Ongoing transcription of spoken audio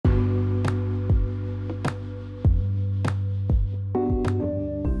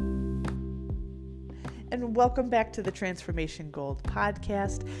and welcome back to the Transformation Gold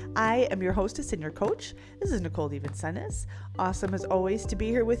podcast. I am your hostess and your coach. This is Nicole DeVincentis. Awesome as always to be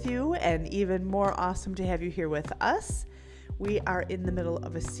here with you, and even more awesome to have you here with us. We are in the middle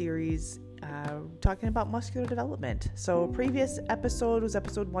of a series talking about muscular development. So previous episode was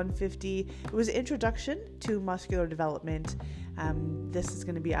episode 150. It was introduction to muscular development. This is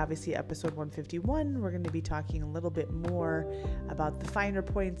going to be obviously episode 151. We're going to be talking a little bit more about the finer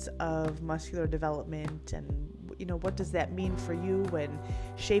points of muscular development and, what does that mean for you when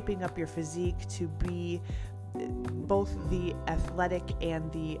shaping up your physique to be both the athletic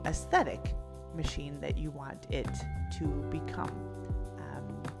and the aesthetic machine that you want it to become.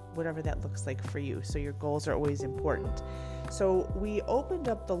 Whatever that looks like for you. So your goals are always important. So we opened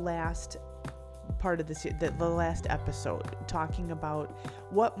up the last part of the last episode talking about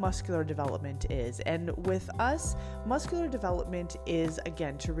what muscular development is. And with us, muscular development is,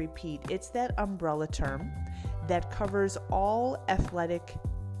 again, to repeat, it's that umbrella term that covers all athletic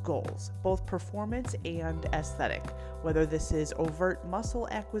goals, both performance and aesthetic, whether this is overt muscle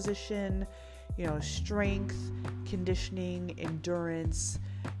acquisition, strength, conditioning, endurance,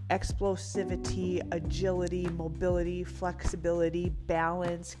 explosivity, agility, mobility, flexibility,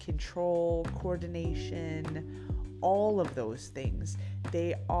 balance, control, coordination, all of those things,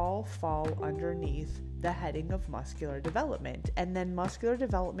 they all fall underneath the heading of muscular development. And then muscular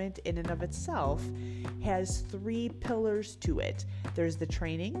development in and of itself has three pillars to it. There's the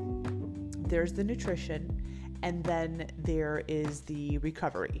training, there's the nutrition, and then there is the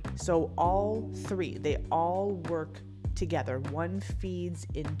recovery. So all three, they all work together. One feeds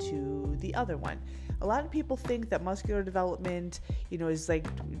into the other one. A lot of people think that muscular development, is like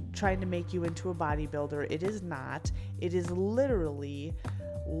trying to make you into a bodybuilder. It is not. It is literally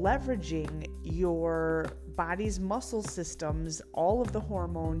leveraging your body's muscle systems, all of the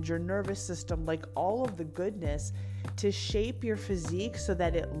hormones, your nervous system, like all of the goodness to shape your physique so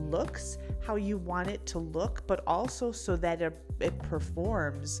that it looks how you want it to look, but also so that it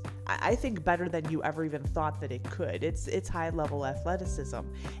performs, I think, better than you ever even thought that it could. It's high-level athleticism.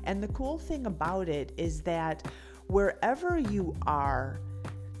 And the cool thing about it is that wherever you are,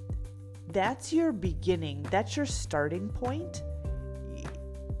 that's your beginning, that's your starting point.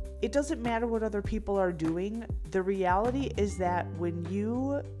 It doesn't matter what other people are doing. The reality is that when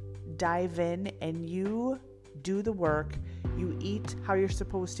you dive in and you do the work, you eat how you're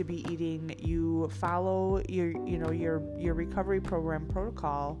supposed to be eating, you follow your recovery program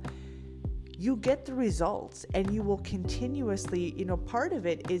protocol, you get the results, and you will continuously, part of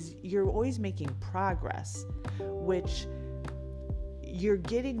it is you're always making progress, which you're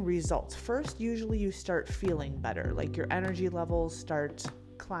getting results. First, usually you start feeling better, like your energy levels start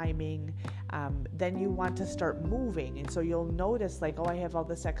climbing, then you want to start moving, and so you'll notice like, I have all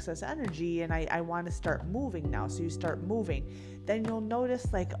this excess energy and I want to start moving now, so you start moving. Then you'll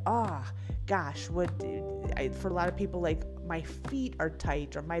notice like, for a lot of people, like my feet are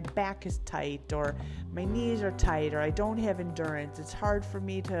tight, or my back is tight, or my knees are tight, or I don't have endurance, it's hard for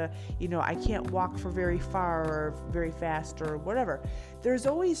me to, I can't walk for very far or very fast or whatever. There's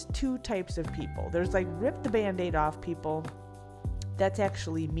always two types of people. There's like rip the Band-Aid off people. That's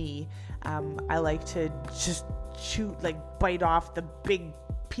actually me. I like to just bite off the big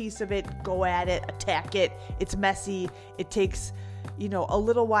piece of it, go at it, attack it. It's messy. It takes, a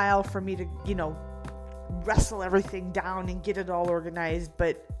little while for me to, wrestle everything down and get it all organized,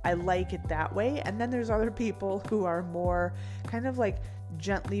 but I like it that way. And then there's other people who are more kind of like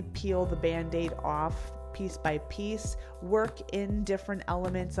gently peel the Band-Aid off piece by piece, work in different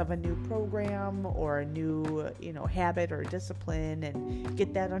elements of a new program or a new, habit or discipline, and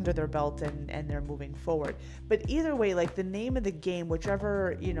get that under their belt, and they're moving forward. But either way, like the name of the game,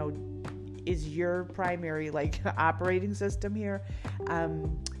 whichever, is your primary operating system here,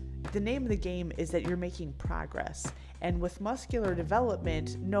 the name of the game is that you're making progress. And with muscular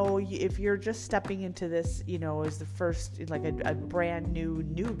development, if you're just stepping into this, as the first, like a brand new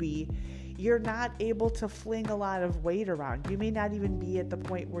newbie, you're not able to fling a lot of weight around. You may not even be at the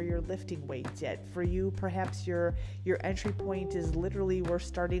point where you're lifting weights yet. For you, perhaps your entry point is literally, we're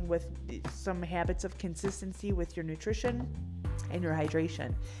starting with some habits of consistency with your nutrition and your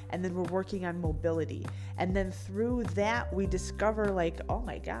hydration, and then we're working on mobility, and then through that we discover oh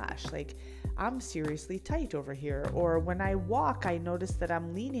my gosh, I'm seriously tight over here, or when I walk I notice that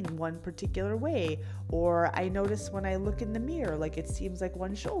I'm leaning one particular way, or I notice when I look in the mirror it seems like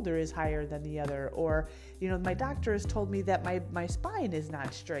one shoulder is higher than the other, or my doctor has told me that my spine is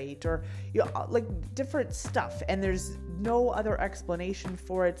not straight, or different stuff, and there's no other explanation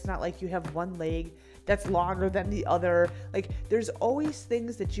for it. It's not like you have one leg that's longer than the other. There's there's always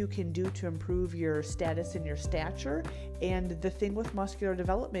things that you can do to improve your status and your stature. And the thing with muscular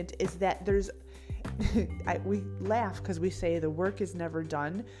development is that we laugh because we say the work is never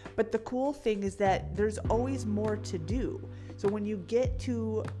done, but the cool thing is that there's always more to do. So when you get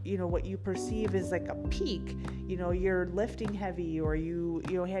to, what you perceive as like a peak, you're lifting heavy, or you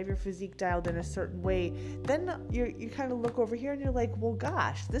have your physique dialed in a certain way, then you kind of look over here and you're like, well,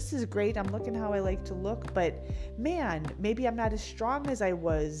 gosh, this is great. I'm looking how I like to look, but man, maybe I'm not as strong as I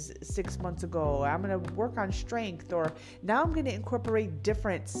was 6 months ago. I'm going to work on strength, or now I'm going to incorporate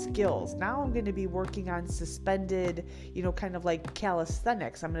different skills. Now I'm going to be working on suspended, kind of like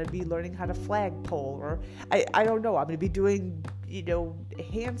calisthenics. I'm going to be learning how to flagpole, or I don't know. I'm going to be doing,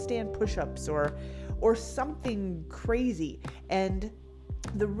 handstand push-ups or something crazy. And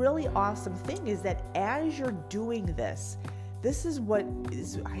the really awesome thing is that as you're doing this is what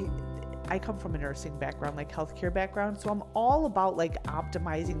is, I come from a nursing background, like healthcare background. So I'm all about like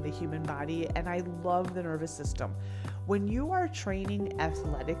optimizing the human body, and I love the nervous system. When you are training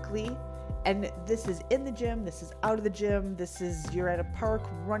athletically, and this is in the gym, this is out of the gym, you're at a park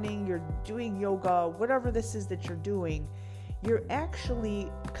running, you're doing yoga, whatever this is that you're doing, you're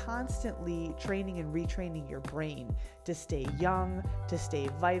actually constantly training and retraining your brain to stay young, to stay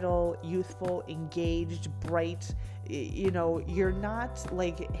vital, youthful, engaged, bright. You're not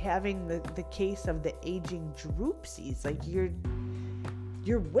like having the case of the aging droopsies. Like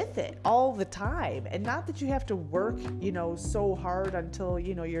you're with it all the time. And not that you have to work, so hard until,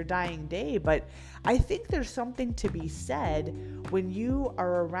 your dying day. But I think there's something to be said when you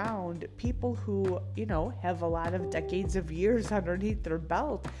are around people who, have a lot of decades of years underneath their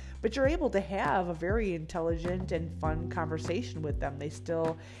belt, but you're able to have a very intelligent and fun conversation with them. They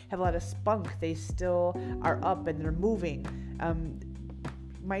still have a lot of spunk. They still are up and they're moving.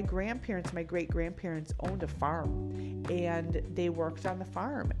 My great-grandparents owned a farm, and they worked on the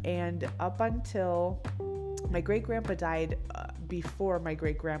farm. And up until my great-grandpa died before my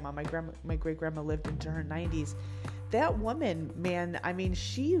great-grandma, my great-grandma lived into her 90s. That woman, man,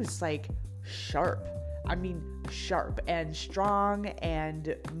 she was like sharp and strong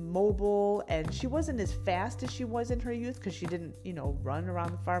and mobile. And she wasn't as fast as she was in her youth because she didn't, run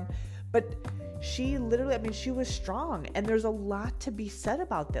around the farm. But she literally, she was strong. And there's a lot to be said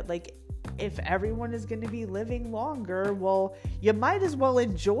about that. Like, if everyone is going to be living longer, well, you might as well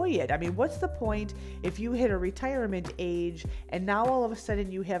enjoy it. What's the point if you hit a retirement age and now all of a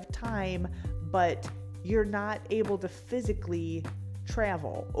sudden you have time, but you're not able to physically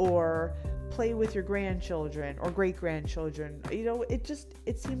travel or play with your grandchildren or great-grandchildren?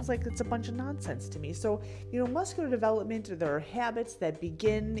 It seems like it's a bunch of nonsense to me. So, muscular development, there are habits that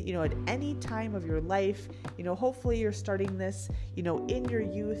begin, at any time of your life. Hopefully you're starting this, in your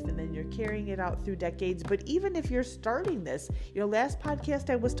youth, and then you're carrying it out through decades. But even if you're starting this, last podcast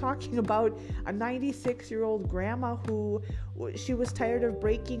I was talking about a 96-year-old grandma who she was tired of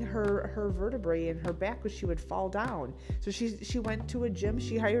breaking her vertebrae in her back when she would fall down. So she went to a gym,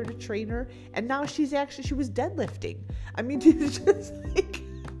 she hired a trainer, and now she was deadlifting. It's just like,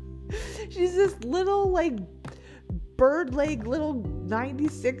 she's this little like bird leg little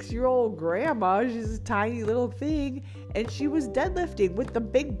 96-year-old grandma. She's a tiny little thing, and she was deadlifting with the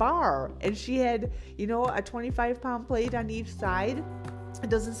big bar, and she had, a 25-pound plate on each side. It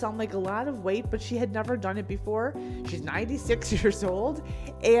doesn't sound like a lot of weight, but she had never done it before. She's 96 years old,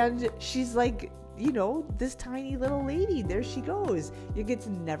 and she's like, this tiny little lady. There she goes. It's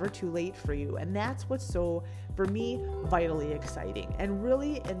never too late for you. And that's what's so, for me, vitally exciting. And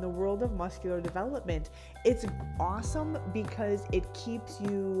really, in the world of muscular development, it's awesome because it keeps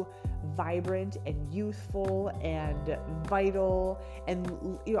you vibrant and youthful and vital.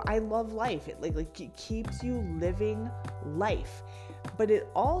 And, I love life. It keeps you living life. But it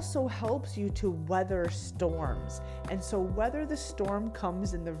also helps you to weather storms. And so whether the storm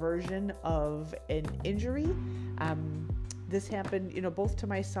comes in the version of an injury, this happened, both to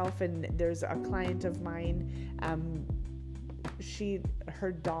myself, and there's a client of mine,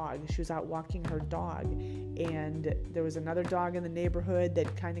 her dog, she was out walking her dog, and there was another dog in the neighborhood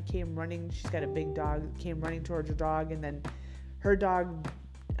that kind of came running. She's got a big dog, came running towards her dog, and then her dog,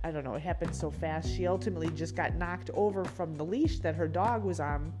 I don't know, it happened so fast. She ultimately just got knocked over from the leash that her dog was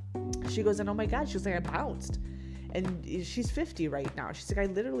on. She goes, and oh my God, she was like, I bounced. And she's 50 right now. She's like,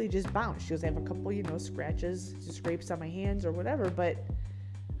 I literally just bounced. She goes, I have a couple, scratches, scrapes on my hands or whatever, but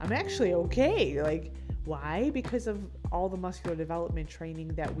I'm actually okay. Like, why? Because of all the muscular development training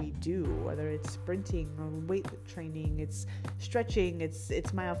that we do, whether it's sprinting or weight training, it's stretching, it's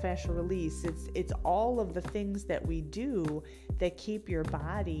myofascial release, it's all of the things that we do that keep your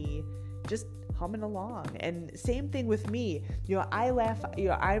body, just humming along. And same thing with me. I laugh,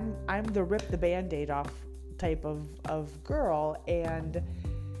 I'm the rip the Band-Aid off type of girl, and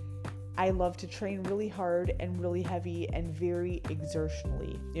I love to train really hard and really heavy and very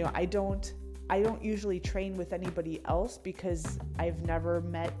exertionally. I don't usually train with anybody else because I've never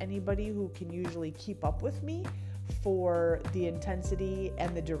met anybody who can usually keep up with me for the intensity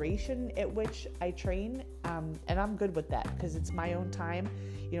and the duration at which I train. And I'm good with that because it's my own time.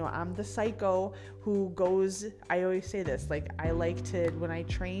 I'm the psycho who goes, I always say this, like, I like to, when I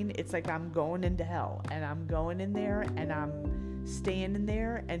train, it's like I'm going into hell, and I'm going in there and I'm staying in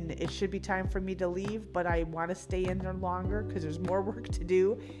there, and it should be time for me to leave, but I want to stay in there longer because there's more work to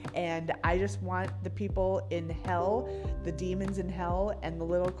do. And I just want the people in hell, the demons in hell, and the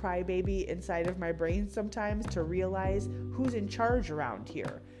little crybaby inside of my brain sometimes to realize who's in charge around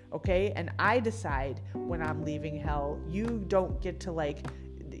here. Okay. And I decide when I'm leaving hell. You don't get to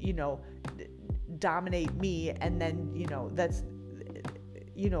dominate me, and then that's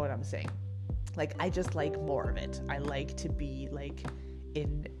what I'm saying. Like, I just like more of it. I like to be like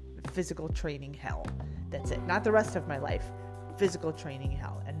in physical training hell. That's it. Not the rest of my life. Physical training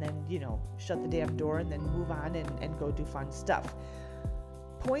hell. And then shut the damn door and then move on and go do fun stuff.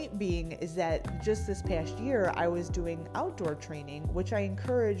 Point being is that just this past year I was doing outdoor training, which I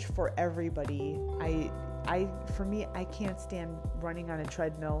encourage for everybody. For me, I can't stand running on a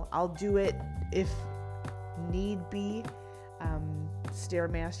treadmill. I'll do it if need be.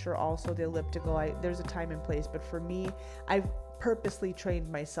 Stairmaster, also the elliptical. There's a time and place, but for me, I've purposely trained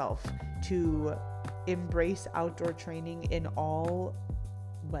myself to embrace outdoor training in all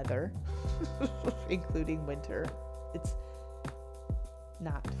weather, including winter. It's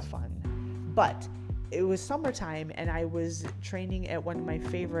not fun, but it was summertime, and I was training at one of my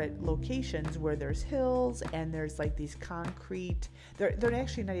favorite locations where there's hills and there's like these concrete, they're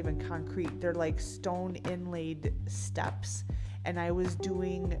actually not even concrete, they're like stone inlaid steps, and I was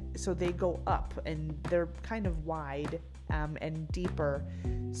doing, so they go up and they're kind of wide and deeper,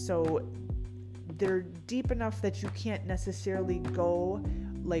 so they're deep enough that you can't necessarily go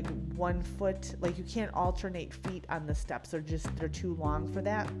like 1 foot, like you can't alternate feet on the steps, they're too long for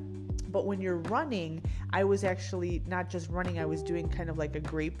that. But when you're running, I was actually not just running, I was doing kind of like a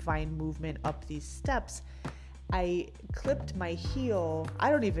grapevine movement up these steps. I clipped my heel.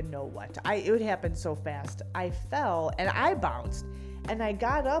 I don't even know what. It would happen so fast. I fell and I bounced, and I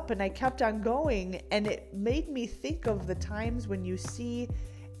got up and I kept on going, and it made me think of the times when you see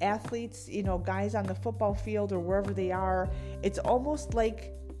athletes, guys on the football field or wherever they are. It's almost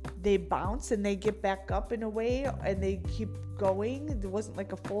like they bounce and they get back up in a way, and they keep going. It wasn't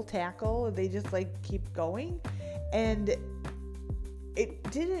like a full tackle. They just like keep going. And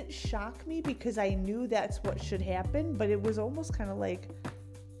it didn't shock me because I knew that's what should happen, but it was almost kind of like,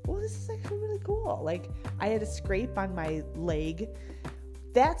 well, this is actually really cool. Like, I had a scrape on my leg.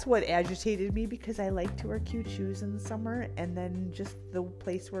 That's what agitated me, because I like to wear cute shoes in the summer, and then just the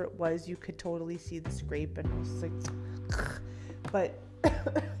place where it was, you could totally see the scrape, and I was like, but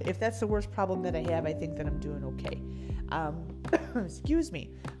if that's the worst problem that I have, I think that I'm doing okay. Excuse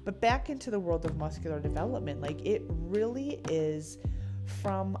me. But back into the world of muscular development, like, it really is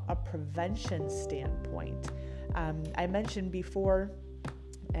from a prevention standpoint. I mentioned before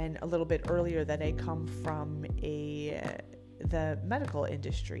and a little bit earlier that I come from the medical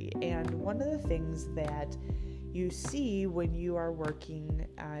industry, and one of the things that you see when you are working,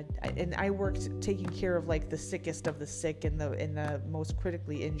 and I worked taking care of like the sickest of the sick and the most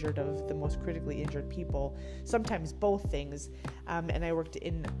critically injured of the most critically injured people, sometimes both things, and I worked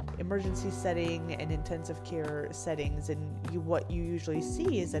in emergency setting and intensive care settings, and what you usually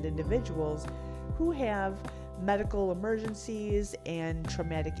see is that individuals who have medical emergencies and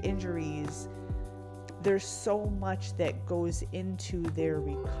traumatic injuries, there's so much that goes into their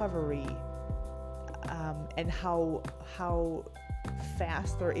recovery, and how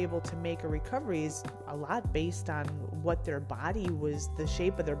fast they're able to make a recovery is a lot based on what their body was, the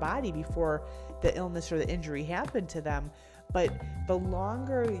shape of their body before the illness or the injury happened to them. But the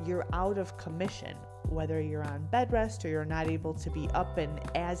longer you're out of commission, whether you're on bed rest or you're not able to be up and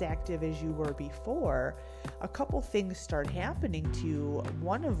as active as you were before, a couple things start happening to you,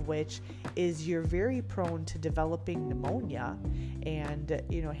 one of which is you're very prone to developing pneumonia and,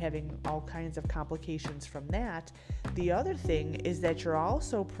 having all kinds of complications from that. The other thing is that you're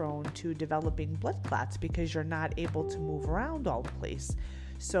also prone to developing blood clots because you're not able to move around all the place.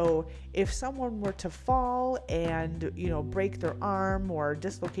 So if someone were to fall and, break their arm or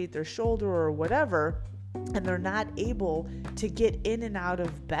dislocate their shoulder or whatever, and they're not able to get in and out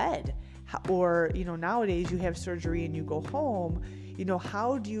of bed, or, nowadays you have surgery and you go home,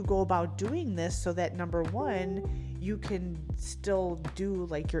 how do you go about doing this so that, number one, you can still do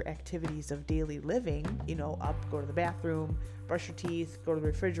like your activities of daily living, up, go to the bathroom, brush your teeth, go to the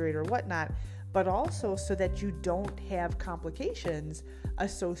refrigerator, whatnot, but also so that you don't have complications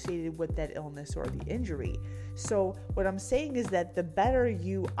associated with that illness or the injury. So what I'm saying is that the better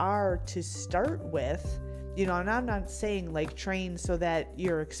you are to start with, and I'm not saying like train so that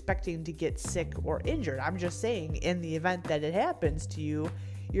you're expecting to get sick or injured. I'm just saying in the event that it happens to you,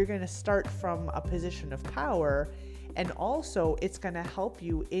 you're going to start from a position of power, and also it's going to help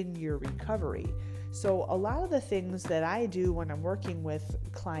you in your recovery. So a lot of the things that I do when I'm working with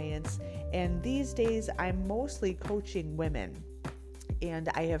clients, and these days I'm mostly coaching women, and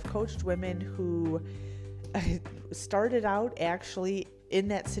I have coached women who started out actually in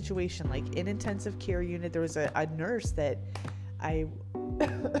that situation, like in intensive care unit. There was a nurse that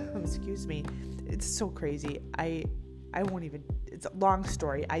excuse me, it's so crazy. I won't even, it's a long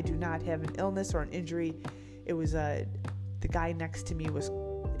story. I do not have an illness or an injury. It was the guy next to me was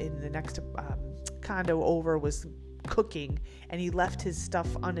in the next condo over, was cooking, and he left his stuff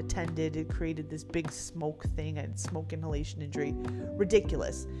unattended. It created this big smoke thing and smoke inhalation injury.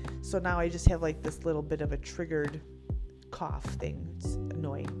 Ridiculous. So now I just have like this little bit of a triggered cough thing. It's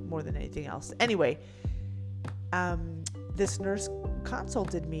annoying more than anything else. Anyway, this nurse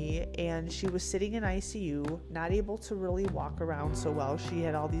consulted me, and she was sitting in ICU, not able to really walk around so well. She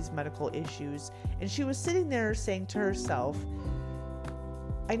had all these medical issues, and she was sitting there saying to herself,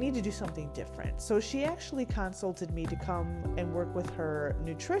 I need to do something different. So she actually consulted me to come and work with her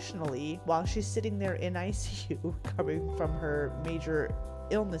nutritionally while she's sitting there in ICU, recovering from her major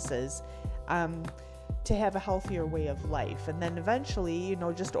illnesses, to have a healthier way of life. And then eventually,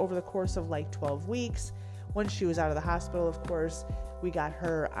 just over the course of like 12 weeks, once she was out of the hospital, of course, we got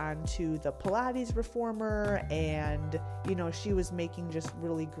her onto the Pilates reformer, and, she was making just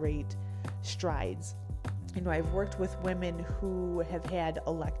really great strides. I've worked with women who have had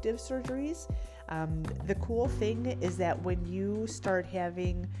elective surgeries. The cool thing is that when you start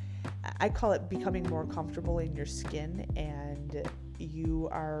having, I call it becoming more comfortable in your skin, and you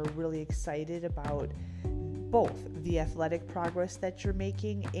are really excited about both the athletic progress that you're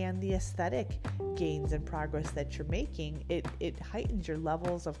making and the aesthetic gains and progress that you're making, it heightens your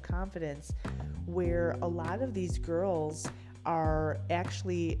levels of confidence, where a lot of these girls are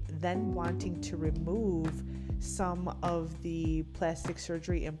actually then wanting to remove some of the plastic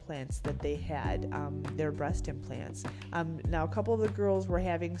surgery implants that they had, their breast implants. Now, a couple of the girls were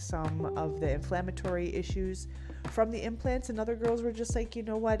having some of the inflammatory issues from the implants, and other girls were just like,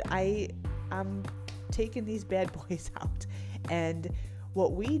 what, I'm taking these bad boys out. And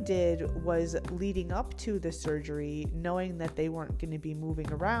what we did was, leading up to the surgery, knowing that they weren't going to be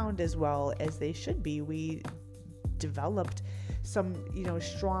moving around as well as they should be, we developed some,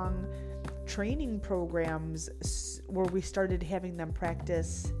 strong training programs where we started having them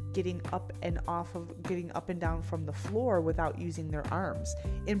practice getting up and down from the floor without using their arms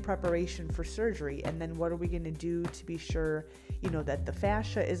in preparation for surgery. And then what are we going to do to be sure, that the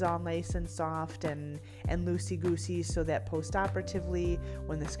fascia is all nice and soft and loosey-goosey, so that post-operatively,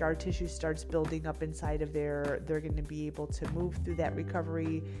 when the scar tissue starts building up inside of there, they're going to be able to move through that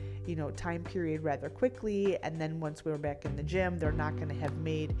recovery time period rather quickly. And then once we're back in the gym, they're not going to have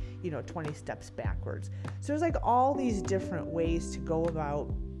made 20 steps backwards. So there's like all these different ways to go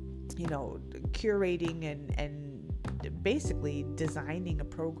about curating and basically designing a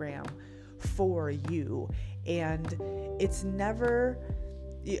program for you. And it's never,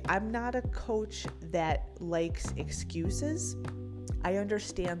 I'm not a coach that likes excuses. I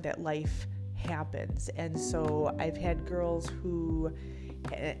understand that life happens, and so I've had girls who,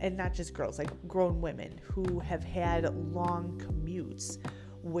 and not just girls, like grown women who have had long commutes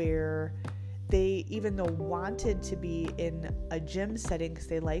where they, even though wanted to be in a gym setting because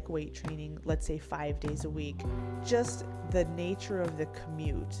they like weight training, let's say 5 days a week, just the nature of the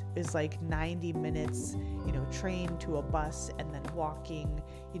commute is like 90 minutes, train to a bus and then walking,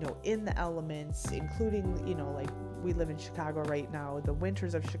 in the elements, including, like we live in Chicago right now, the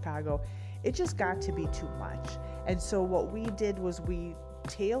winters of Chicago, it just got to be too much. And so what we did was we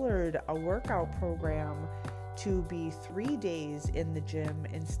tailored a workout program to be 3 days in the gym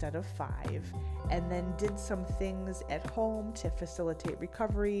instead of 5, and then did some things at home to facilitate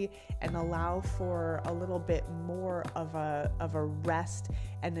recovery and allow for a little bit more of a rest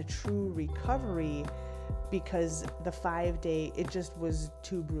and a true recovery because the 5-day, it just was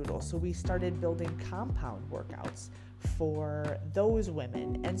too brutal. So we started building compound workouts for those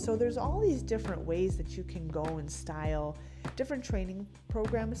women. And so there's all these different ways that you can go and style different training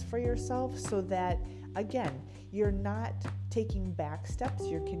programs for yourself, so that, again, you're not taking back steps,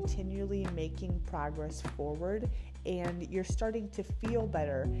 you're continually making progress forward, and you're starting to feel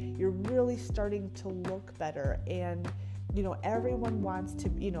better. You're really starting to look better. And everyone wants to,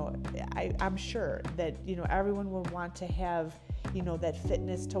 I'm sure that, everyone will want to have, that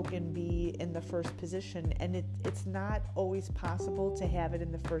fitness token be in the first position. And it's not always possible to have it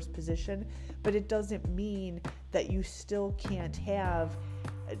in the first position, but it doesn't mean that you still can't have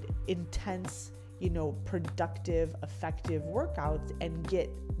intense, productive, effective workouts and get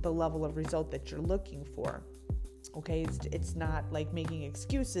the level of result that you're looking for. Okay, it's not like making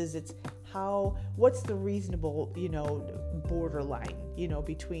excuses. It's what's the reasonable, borderline,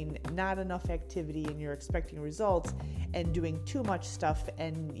 between not enough activity and you're expecting results, and doing too much stuff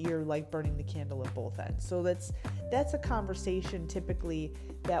and you're like burning the candle at both ends. So that's a conversation typically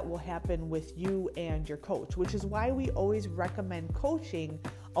that will happen with you and your coach, which is why we always recommend coaching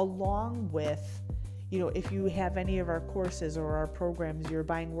along with, if you have any of our courses or our programs, you're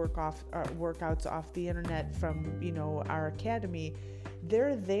buying workouts off the internet from, our academy,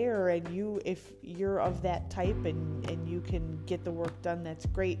 they're there. And if you're of that type and you can get the work done, that's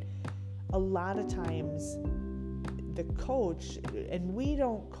great. A lot of times the coach, and we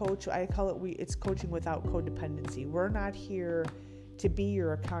don't coach, I call it's coaching without codependency. We're not here to be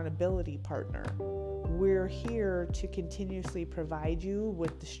your accountability partner. We're here to continuously provide you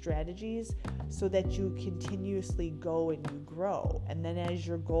with the strategies so that you continuously go and you grow. And then as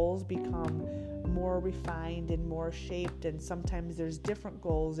your goals become more refined and more shaped, and sometimes there's different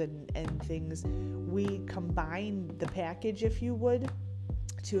goals and things, we combine the package, if you would,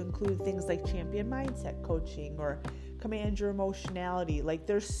 to include things like champion mindset coaching or command your emotionality. Like,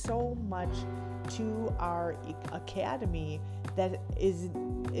 there's so much to our academy that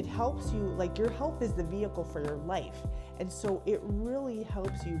it helps you, like, your health is the vehicle for your life. And so it really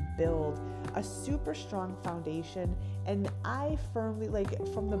helps you build a super strong foundation. And I firmly,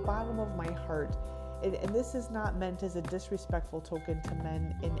 from the bottom of my heart, and this is not meant as a disrespectful token to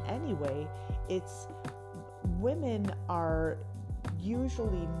men in any way, it's women are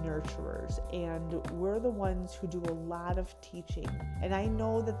usually nurturers, and we're the ones who do a lot of teaching. And I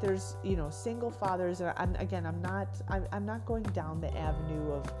know that there's single fathers, and I'm not going down the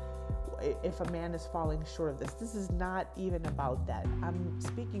avenue of if a man is falling short of this is not even about that. I'm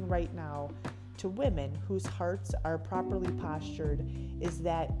speaking right now to women whose hearts are properly postured, is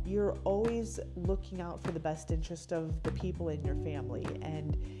that you're always looking out for the best interest of the people in your family.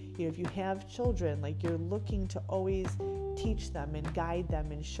 And if you have children, like, you're looking to always teach them and guide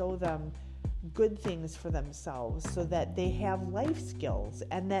them and show them good things for themselves so that they have life skills,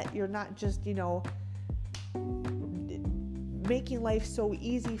 and that you're not just, making life so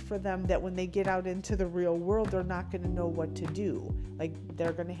easy for them that when they get out into the real world, they're not going to know what to do. Like,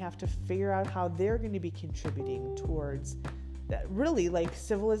 they're going to have to figure out how they're going to be contributing towards that, really, like,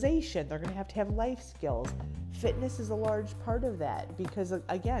 civilization. They're going to have life skills. Fitness is a large part of that, because,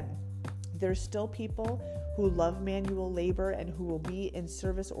 again, there's still people who love manual labor and who will be in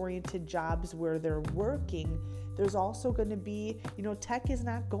service-oriented jobs where they're working. There's also going to be, tech is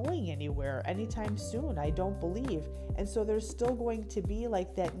not going anywhere anytime soon, I don't believe. And so there's still going to be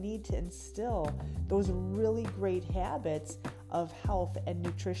like that need to instill those really great habits of health and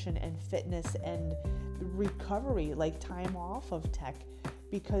nutrition and fitness and recovery, like time off of tech,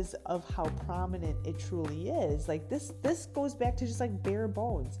 because of how prominent it truly is. Like, this goes back to just like bare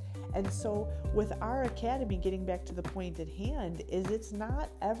bones. And so with our academy, getting back to the point at hand, is it's not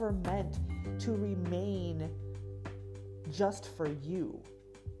ever meant to remain just for you,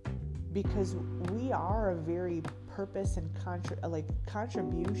 because we are a very purpose and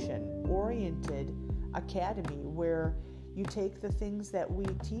contribution oriented academy, where you take the things that we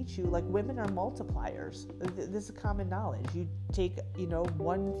teach you, like, women are multipliers. This is common knowledge. You take,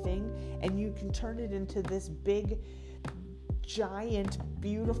 one thing and you can turn it into this big, giant,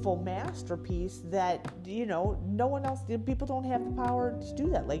 beautiful masterpiece that, no one else, people don't have the power to do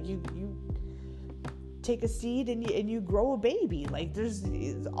that. Like, you take a seed and you grow a baby. Like, there's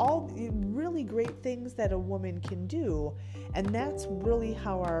all really great things that a woman can do. And that's really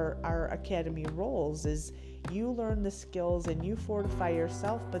how our academy rolls, is you learn the skills and you fortify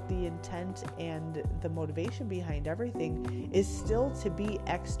yourself, but the intent and the motivation behind everything is still to be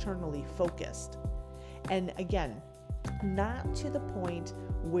externally focused. And again, not to the point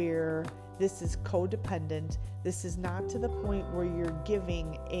where this is codependent. This is not to the point where you're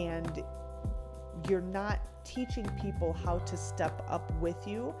giving and you're not teaching people how to step up with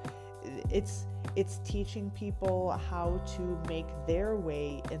you. It's teaching people how to make their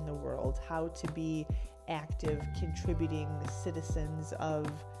way in the world, how to be active, contributing citizens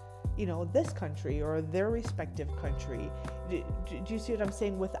of, this country or their respective country. Do you see what I'm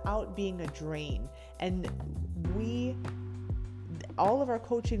saying? Without being a drain. And all of our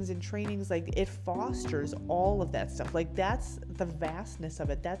coachings and trainings, like, it fosters all of that stuff. Like, that's the vastness of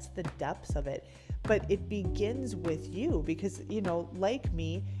it. That's the depths of it. But it begins with you because, like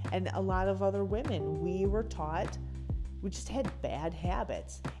me and a lot of other women, we were taught, we just had bad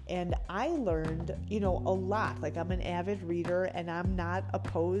habits. And I learned, a lot. Like, I'm an avid reader and I'm not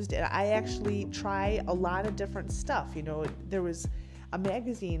opposed. And I actually try a lot of different stuff. There was a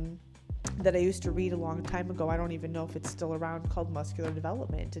magazine that I used to read a long time ago. I don't even know if it's still around, called Muscular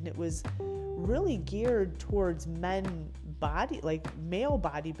Development. And it was really geared towards male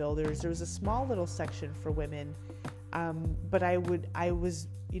bodybuilders. There was a small little section for women. But I was,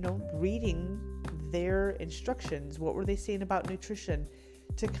 reading their instructions. What were they saying about nutrition,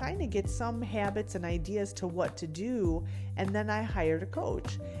 to kind of get some habits and ideas to what to do. And then I hired a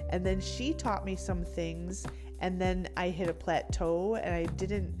coach, and then she taught me some things, and then I hit a plateau and I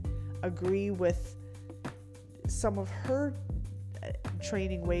didn't agree with some of her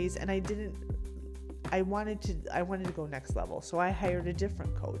training ways, and I wanted to go next level. So I hired a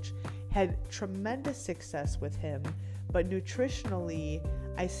different coach, had tremendous success with him, but nutritionally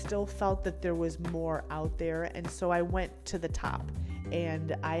I still felt that there was more out there. And so I went to the top,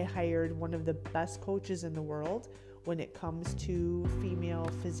 and I hired one of the best coaches in the world when it comes to female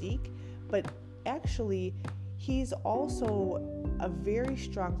physique. But actually, he's also a very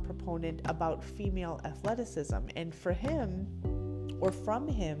strong proponent about female athleticism. And from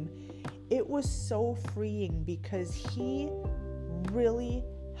him, it was so freeing because he really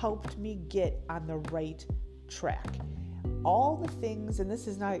helped me get on the right track. All the things, and this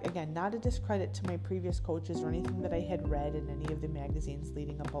is not a discredit to my previous coaches or anything that I had read in any of the magazines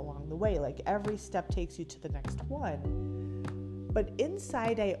leading up along the way. Like, every step takes you to the next one. But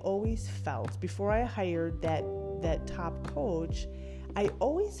inside, I always felt, before I hired that top coach, I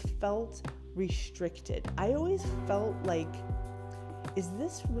always felt restricted. I always felt like, is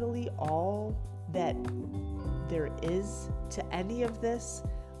this really all that there is to any of this?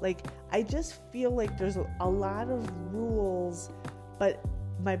 Like, I just feel like there's a lot of rules, but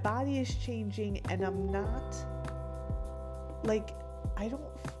my body is changing, and I'm not, like, I don't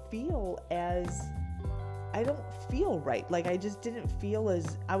feel right. Like, I just didn't feel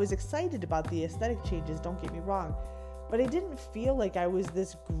I was excited about the aesthetic changes, don't get me wrong, but I didn't feel like I was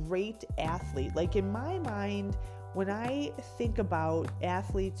this great athlete. Like, in my mind, when I think about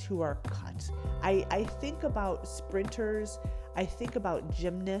athletes who are cut, I think about sprinters, I think about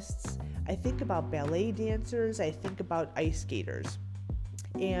gymnasts, I think about ballet dancers, I think about ice skaters.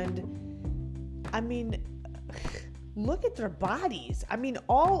 And I mean, look at their bodies. I mean,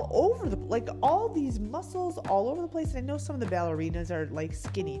 all over all these muscles all over the place. And I know some of the ballerinas are like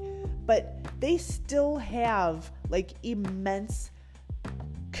skinny, but they still have like immense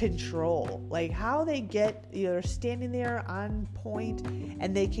control. Like, how they get, they're standing there on point,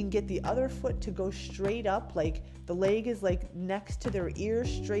 and they can get the other foot to go straight up, like the leg is like next to their ear,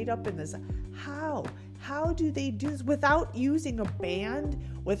 straight up in this. How do they do this without using a band,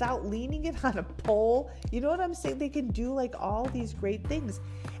 without leaning it on a pole? You know what I'm saying? They can do like all these great things,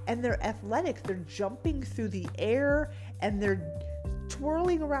 and they're athletic. They're jumping through the air, and they're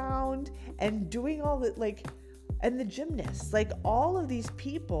twirling around and doing all that, like. And the gymnasts, like, all of these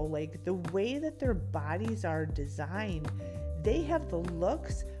people, like, the way that their bodies are designed, they have the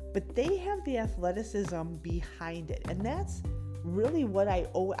looks, but they have the athleticism behind it. And that's really what I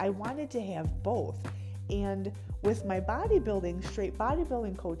wanted to have both. And with my straight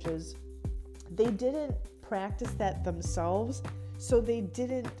bodybuilding coaches, they didn't practice that themselves, so they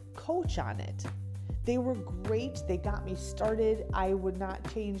didn't coach on it. They were great. They got me started. I would not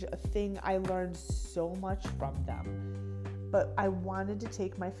change a thing. I learned so much from them. But I wanted to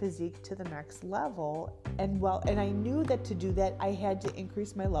take my physique to the next level. And I knew that to do that, I had to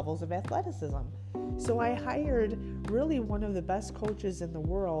increase my levels of athleticism. So I hired really one of the best coaches in the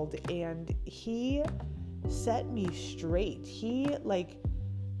world, and he set me straight. He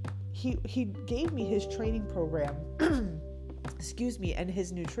gave me his training program, and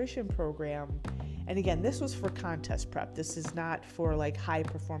his nutrition program. And again, this was for contest prep. This is not for like high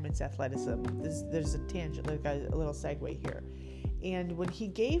performance athleticism. There's a tangent, like a little segue here. And when he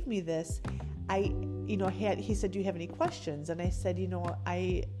gave me this, he said, do you have any questions? And I said,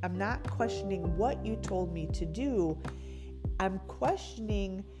 I'm not questioning what you told me to do. I'm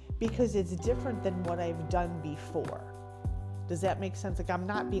questioning because it's different than what I've done before. Does that make sense? Like, I'm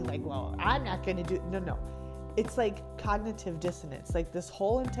not being like, well, I'm not going to do, no. It's like cognitive dissonance. Like, this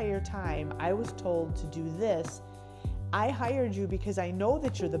whole entire time I was told to do this. I hired you because I know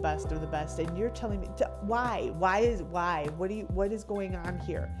that you're the best of the best, and you're telling me why? What is going on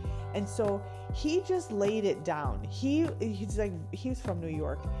here? And so he just laid it down. He's from New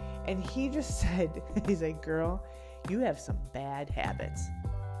York, and he just said, he's like, girl, you have some bad habits.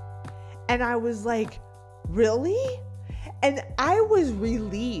 And I was like, really? And I was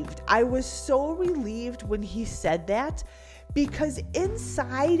relieved. I was so relieved when he said that, because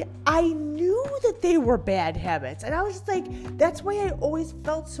inside I knew that they were bad habits. And I was just like, that's why I always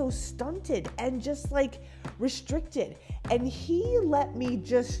felt so stunted and just like restricted. And he let me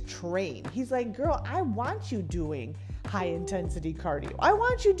just train. He's like, girl, I want you doing high intensity cardio. I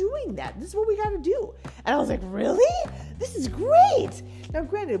want you doing that. This is what we got to do. And I was like, really? This is great. Now,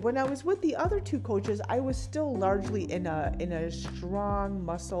 granted, when I was with the other two coaches, I was still largely in a strong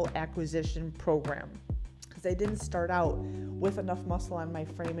muscle acquisition program, because I didn't start out with enough muscle on my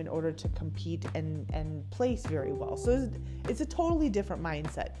frame in order to compete and place very well. So it's a totally different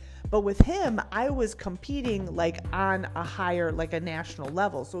mindset. But with him, I was competing like on a higher, like a national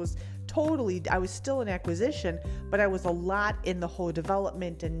level. So it was I was still in acquisition, but I was a lot in the whole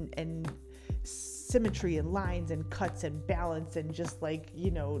development and symmetry and lines and cuts and balance and just like,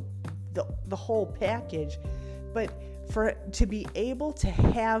 the whole package. But to be able to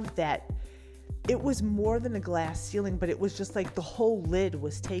have that, it was more than a glass ceiling, but it was just like the whole lid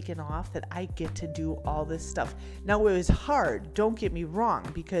was taken off, that I get to do all this stuff. Now, it was hard, don't get me wrong,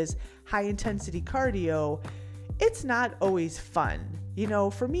 because high intensity cardio, it's not always fun.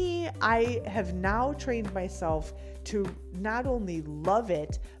 For me, I have now trained myself to not only love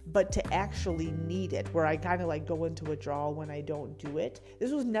it, but to actually need it, where I kind of like go into withdrawal when I don't do it.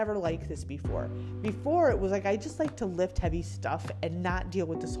 This was never like this before. Before, it was like, I just like to lift heavy stuff and not deal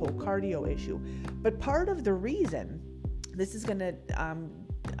with this whole cardio issue. But part of the reason, this is going to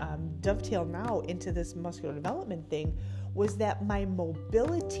dovetail now into this muscular development thing, was that my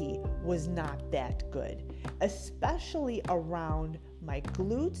mobility was not that good, especially around my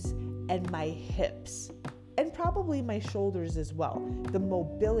glutes and my hips, and probably my shoulders as well. The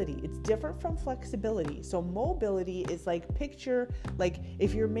mobility, it's different from flexibility. So mobility is like, picture like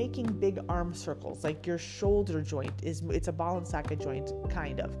if you're making big arm circles, like your shoulder joint it's a ball and socket joint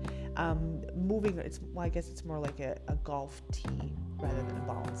kind of. Moving, I guess it's more like a golf tee rather than a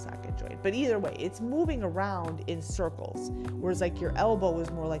ball and socket joint. But either way, it's moving around in circles. Whereas like your elbow is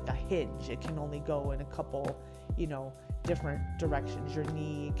more like a hinge. It can only go in a couple, different directions. Your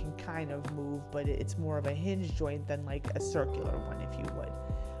knee can kind of move, but it's more of a hinge joint than like a circular one, if you would.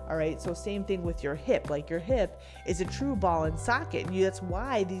 All right, so same thing with your hip. Like your hip is a true ball and socket. And that's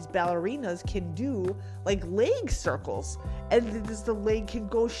why these ballerinas can do like leg circles, and the leg can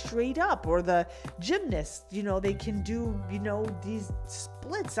go straight up. Or the gymnasts, they can do, these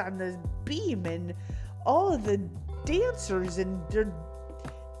splits on the beam, and all of the dancers, and they're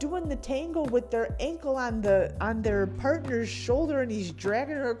doing the tango with their ankle on their partner's shoulder, and he's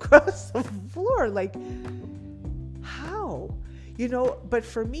dragging her across the floor. Like, how? But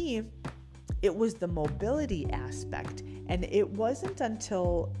for me, it was the mobility aspect. And it wasn't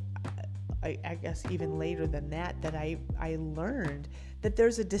until, I guess even later than that I learned that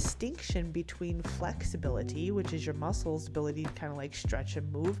there's a distinction between flexibility, which is your muscles' ability to kind of like stretch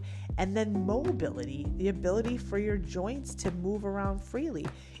and move, and then mobility, the ability for your joints to move around freely.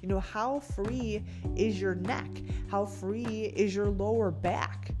 How free is your neck? How free is your lower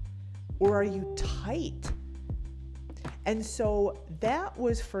back? Or are you tight? And so that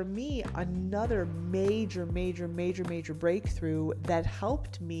was for me another major breakthrough that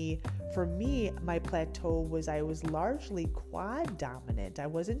helped me. For me, my plateau was I was largely quad dominant. I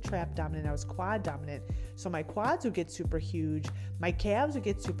wasn't trap dominant, I was quad dominant. So my quads would get super huge, my calves would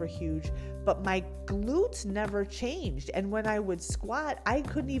get super huge, but my glutes never changed. And when I would squat, I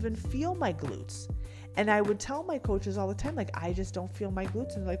couldn't even feel my glutes. And I would tell my coaches all the time, like, I just don't feel my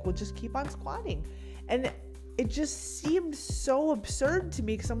glutes. And they're like, well, just keep on squatting. And it just seemed so absurd to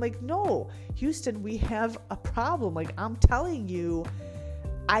me, because I'm like, no, Houston, we have a problem. Like, I'm telling you,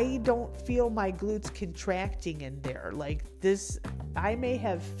 I don't feel my glutes contracting in there. Like this, I may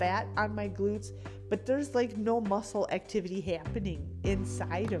have fat on my glutes, but there's like no muscle activity happening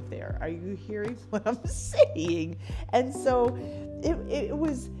inside of there. Are you hearing what I'm saying? And so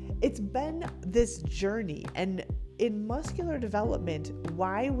it's been this journey, and in muscular development,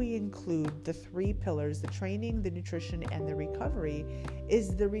 why we include the 3 pillars, the training, the nutrition, and the recovery,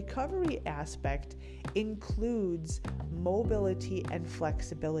 is the recovery aspect includes mobility and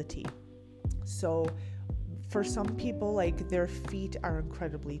flexibility. So for some people, like, their feet are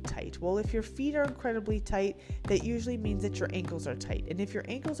incredibly tight. Well, if your feet are incredibly tight, that usually means that your ankles are tight. And if your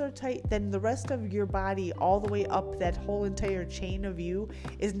ankles are tight, then the rest of your body, all the way up that whole entire chain of you,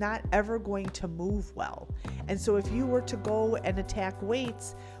 is not ever going to move well. And so if you were to go and attack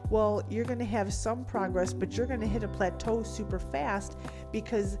weights, well, you're going to have some progress, but you're going to hit a plateau super fast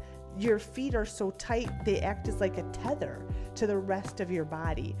because your feet are so tight, they act as like a tether to the rest of your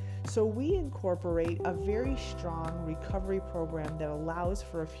body. So we incorporate a very strong recovery program that allows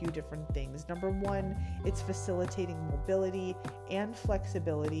for a few different things. Number one, it's facilitating mobility and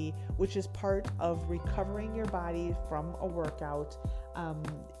flexibility, which is part of recovering your body from a workout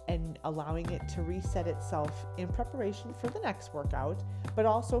and allowing it to reset itself in preparation for the next workout, but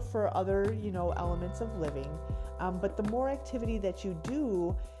also for other, elements of living. But the more activity that you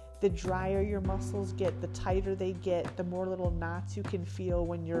do, the drier your muscles get, the tighter they get, the more little knots you can feel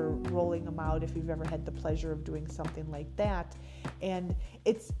when you're rolling them out, if you've ever had the pleasure of doing something like that. And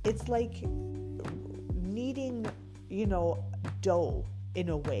it's like kneading, dough in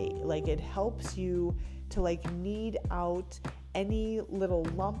a way. Like, it helps you to knead out any little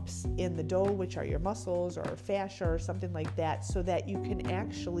lumps in the dough, which are your muscles or fascia or something like that, so that you can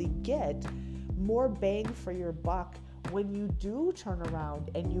actually get more bang for your buck when you do turn around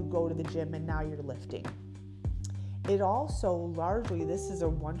and you go to the gym and now you're lifting. It also largely, this is a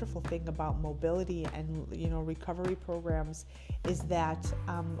wonderful thing about mobility and recovery programs, is that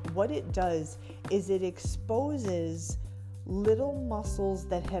what it does is it exposes little muscles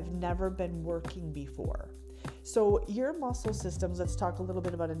that have never been working before. So your muscle systems, let's talk a little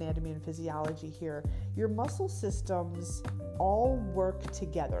bit about anatomy and physiology here. Your muscle systems all work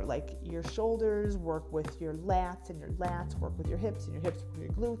together. Like, your shoulders work with your lats, and your lats work with your hips, and your hips work with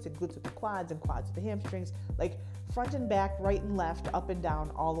your glutes, and glutes with the quads, and quads with the hamstrings, like front and back, right and left, up and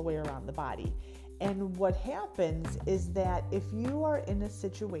down, all the way around the body. And what happens is that if you are in a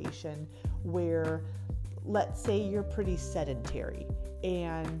situation where, let's say, you're pretty sedentary,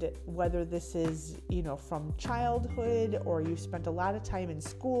 and whether this is, from childhood, or you've spent a lot of time in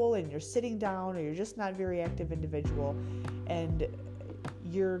school and you're sitting down, or you're just not a very active individual, and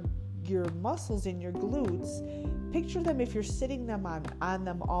your muscles in your glutes, picture them, if you're sitting them on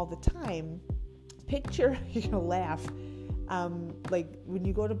them all the time, picture, you're gonna laugh, like when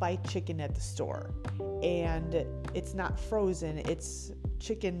you go to buy chicken at the store and it's not frozen, it's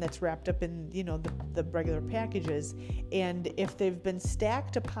chicken that's wrapped up in the regular packages, and if they've been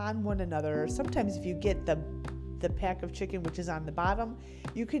stacked upon one another, sometimes if you get the pack of chicken which is on the bottom,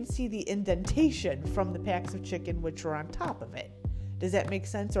 you can see the indentation from the packs of chicken which are on top of it. Does that make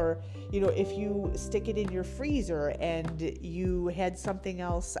sense? Or, if you stick it in your freezer and you had something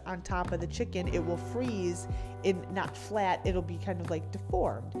else on top of the chicken, it will freeze in not flat, it'll be kind of like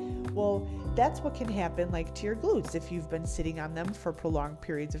deformed. Well, that's what can happen to your glutes if you've been sitting on them for prolonged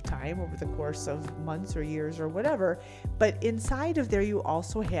periods of time over the course of months or years or whatever. But inside of there, you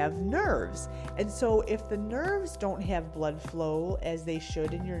also have nerves. And so if the nerves don't have blood flow as they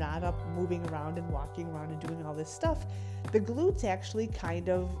should, and you're not up moving around and walking around and doing all this stuff, the glutes actually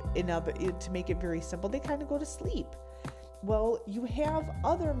to make it very simple, they kind of go to sleep. Well, you have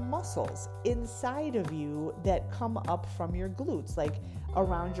other muscles inside of you that come up from your glutes, like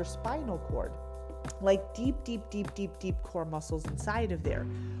around your spinal cord, like deep core muscles inside of there.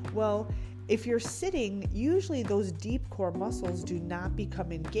 Well, if you're sitting, usually those deep core muscles do not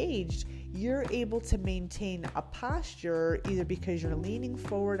become engaged. You're able to maintain a posture either because you're leaning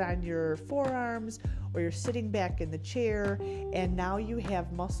forward on your forearms, or you're sitting back in the chair, and now you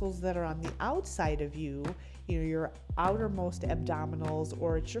have muscles that are on the outside of you, your outermost abdominals,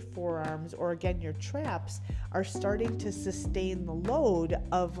 or it's your forearms, or again your traps, are starting to sustain the load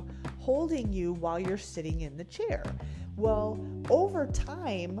of holding you while you're sitting in the chair. Well, over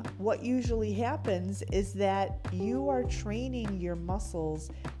time, what usually happens is that you are training your muscles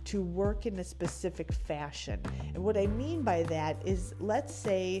to work in a specific fashion. And what I mean by that is, let's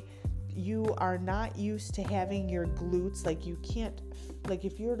say you are not used to having your glutes,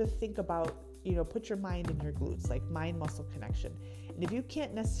 if you were to think about, put your mind in your glutes, like mind-muscle connection. And if you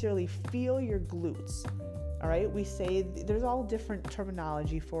can't necessarily feel your glutes, all right, we say there's all different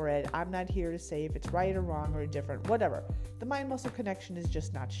terminology for it. I'm not here to say if it's right or wrong or different, whatever. The mind-muscle connection is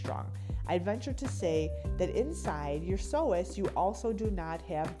just not strong. I'd venture to say that inside your psoas, you also do not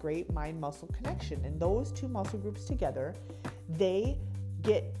have great mind-muscle connection. And those two muscle groups together, they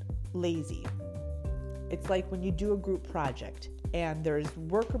get lazy. it's like when you do a group project and there's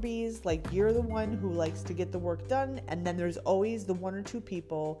worker bees, like you're the one who likes to get the work done, and then there's always the one or two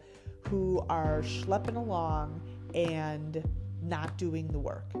people who are schlepping along and not doing the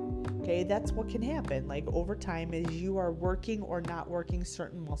work. Okay, that's what can happen like over time as you are working or not working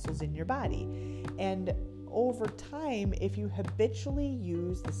certain muscles in your body. And over time, if you habitually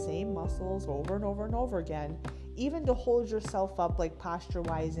use the same muscles over and over and over again, even to hold yourself up like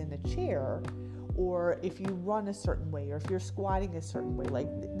posture-wise in a chair, or if you run a certain way, or if you're squatting a certain way, like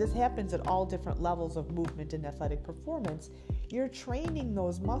this happens at all different levels of movement and athletic performance, you're training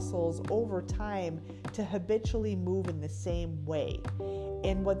those muscles over time to habitually move in the same way.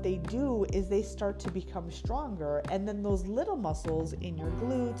 And what they do is they start to become stronger, and then those little muscles in your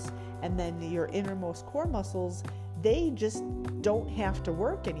glutes and then your innermost core muscles, they just don't have to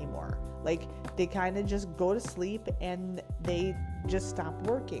work anymore. Like they kind of just go to sleep and they just stop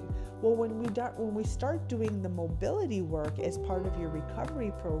working. Well, when we start doing the mobility work as part of your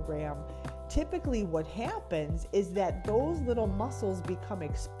recovery program, typically what happens is that those little muscles become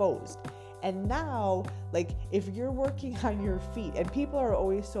exposed. And now, like if you're working on your feet, and people are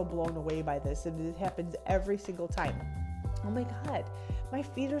always so blown away by this, and it happens every single time. Oh my God, my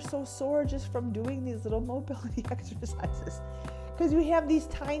feet are so sore just from doing these little mobility exercises. Because you have these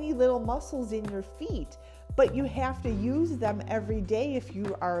tiny little muscles in your feet, but you have to use them every day if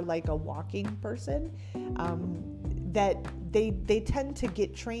you are like a walking person. That they tend to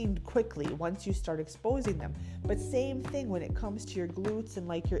get trained quickly once you start exposing them. But same thing when it comes to your glutes and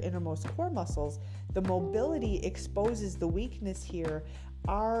like your innermost core muscles, the mobility exposes the weakness here.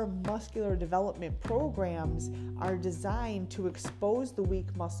 Our muscular development programs are designed to expose the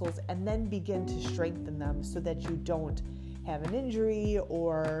weak muscles and then begin to strengthen them so that you don't have an injury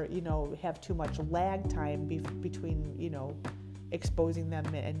or, have too much lag time between, exposing them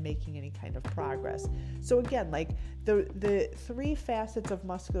and making any kind of progress. So again, like the three facets of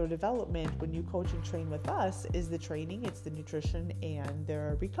muscular development when you coach and train with us is the training, it's the nutrition, and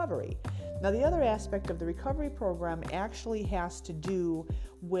the recovery. Now, the other aspect of the recovery program actually has to do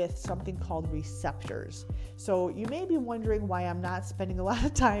with something called receptors. So you may be wondering why I'm not spending a lot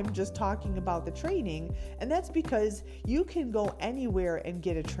of time just talking about the training, and that's because you can go anywhere and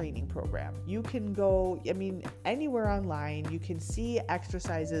get a training program. You can go, anywhere online. You can see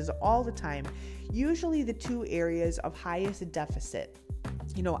exercises all the time. Usually the two areas of highest deficit,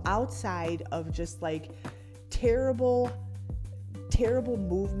 outside of just like terrible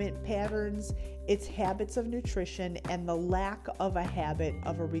movement patterns, it's habits of nutrition and the lack of a habit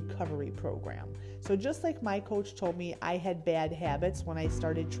of a recovery program. So just like my coach told me I had bad habits when I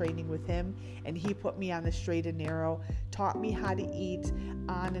started training with him, and he put me on the straight and narrow, taught me how to eat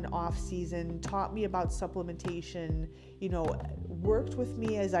on and off season, taught me about supplementation, worked with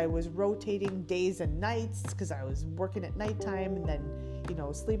me as I was rotating days and nights because I was working at nighttime and then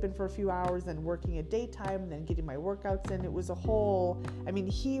sleeping for a few hours, then working at daytime, and then getting my workouts in. It was a whole,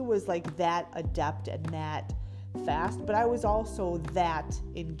 he was like that adept and that fast, but I was also that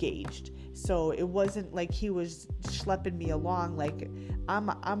engaged. So it wasn't like he was schlepping me along. Like I'm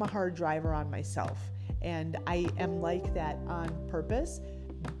a hard driver on myself, and I am like that on purpose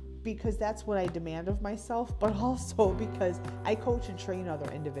because that's what I demand of myself, but also because I coach and train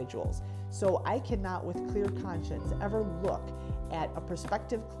other individuals. So I cannot with clear conscience ever look at a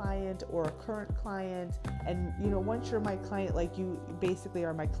prospective client or a current client, and once you're my client, like you basically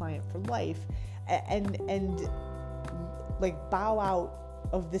are my client for life, and like bow out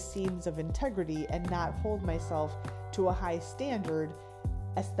of the seams of integrity and not hold myself to a high standard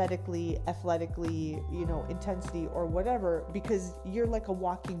aesthetically, athletically, intensity or whatever, because you're like a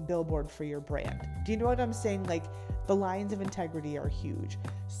walking billboard for your brand. Do you know what I'm saying? Like the lines of integrity are huge.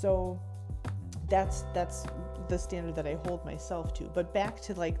 So that's the standard that I hold myself to. But back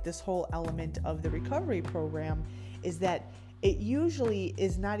to like this whole element of the recovery program is that it usually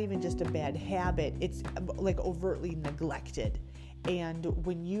is not even just a bad habit, it's like overtly neglected. And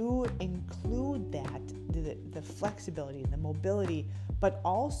when you include that, the flexibility and the mobility, but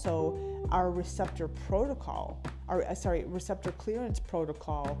also our receptor clearance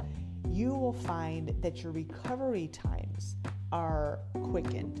protocol, you will find that your recovery times are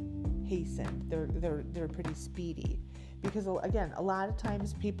quickened, hastened. They're pretty speedy. Because again, a lot of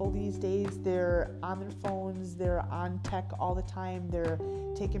times people these days, they're on their phones, they're on tech all the time, they're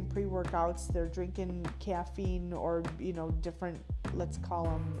taking pre-workouts, they're drinking caffeine or, different, let's call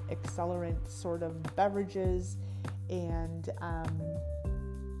them accelerant sort of beverages, and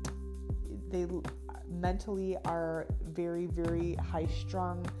they mentally are very, very high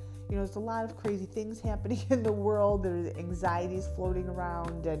strung. there's a lot of crazy things happening in the world. There's anxieties floating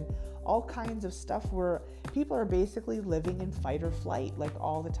around and all kinds of stuff where people are basically living in fight or flight like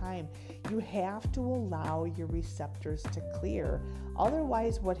all the time. You have to allow your receptors to clear.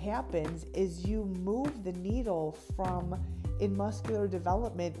 Otherwise, what happens is you move the needle from, in muscular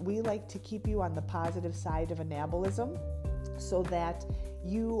development, we like to keep you on the positive side of anabolism so that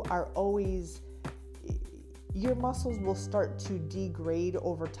you are always, your muscles will start to degrade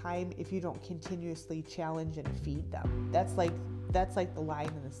over time if you don't continuously challenge and feed them. That's like the line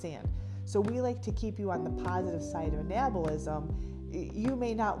in the sand. So we like to keep you on the positive side of anabolism. You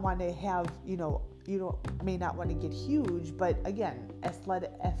may not want to have, may not want to get huge, but again,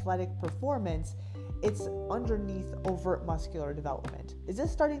 athletic performance, it's underneath overt muscular development. Is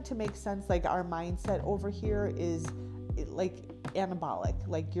this starting to make sense? Like our mindset over here is like anabolic,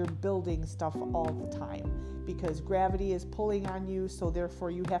 like you're building stuff all the time because gravity is pulling on you, so therefore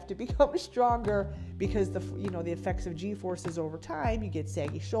you have to become stronger because the effects of G-forces over time, you get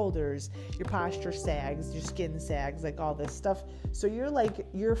saggy shoulders, your posture sags, your skin sags, like all this stuff. So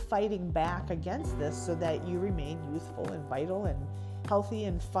you're fighting back against this so that you remain youthful and vital and healthy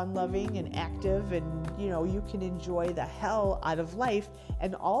and fun-loving and active, and you can enjoy the hell out of life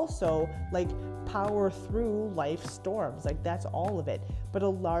and also like power through life storms. Like that's all of it. But a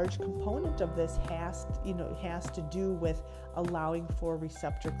large component of this has to do with allowing for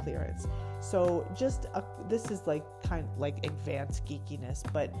receptor clearance. So this is like kind of like advanced geekiness,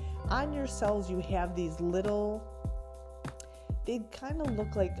 but on your cells you have these little, they kind of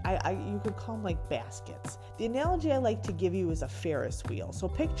look like, you could call them like baskets. The analogy I like to give you is a Ferris wheel. So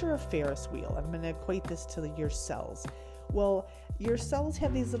picture a Ferris wheel. I'm going to equate this to your cells. Well, your cells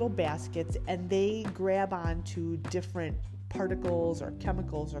have these little baskets and they grab onto different particles or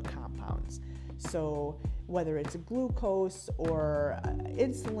chemicals or compounds. So whether it's glucose or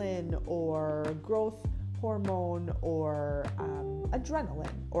insulin or growth hormone or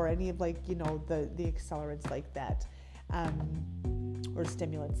adrenaline or any of the accelerants like that. Or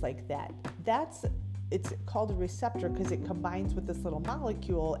stimulants like that. It's called a receptor because it combines with this little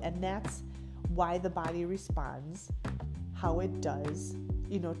molecule, and that's why the body responds how it does,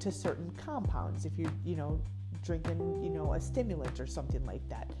 to certain compounds. If you're, drinking, a stimulant or something like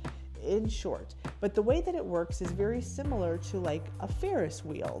that, in short. But the way that it works is very similar to like a Ferris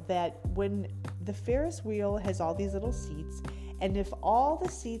wheel, that when the Ferris wheel has all these little seats, and if all the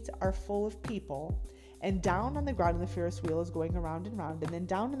seats are full of people, and down on the ground, and the Ferris wheel is going around and around, and then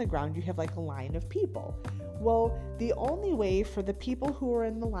down on the ground, you have like a line of people. Well, the only way for the people who are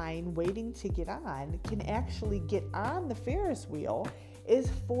in the line waiting to get on can actually get on the Ferris wheel is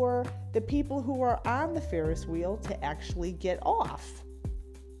for the people who are on the Ferris wheel to actually get off,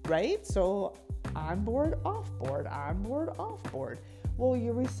 right? So on board, off board, on board, off board. Well,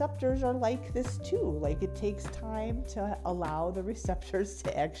 your receptors are like this too. Like it takes time to allow the receptors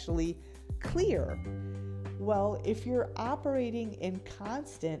to actually clear. Well, if you're operating in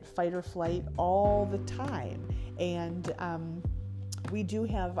constant fight or flight all the time, and we do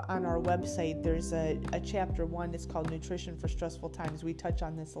have on our website, there's a chapter 1, it's called Nutrition for Stressful Times. We touch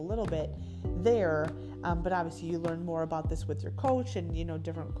on this a little bit there, but obviously you learn more about this with your coach and,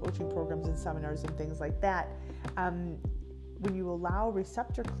 different coaching programs and seminars and things like that. When you allow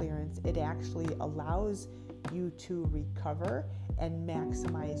receptor clearance, it actually allows you to recover and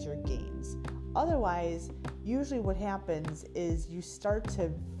maximize your gains. Otherwise, usually what happens is you start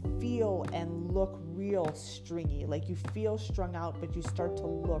to feel and look real stringy. Like you feel strung out, but you start to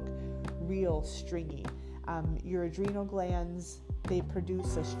look real stringy. Your adrenal glands, they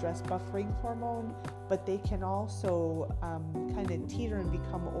produce a stress buffering hormone, but they can also kind of teeter and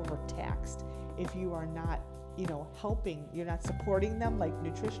become overtaxed if you are not helping, you're not supporting them like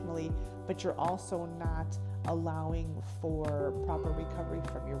nutritionally, but you're also not allowing for proper recovery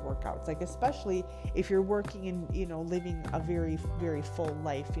from your workouts. Like especially if you're working and, living a very, very full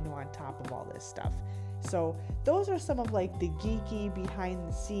life, on top of all this stuff. So those are some of like the geeky behind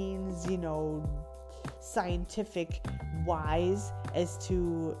the scenes, scientific whys as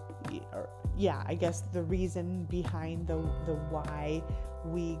to, I guess the reason behind the why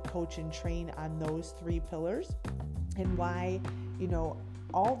we coach and train on those 3 pillars, and why,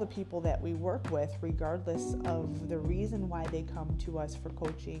 all the people that we work with, regardless of the reason why they come to us for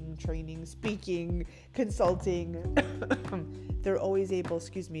coaching, training, speaking, consulting, they're always able,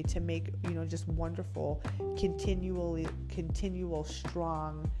 to make, just wonderful, continual,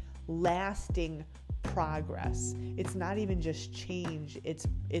 strong, lasting progress. It's not even just change, it's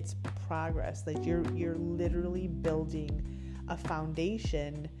progress. Like you're literally building a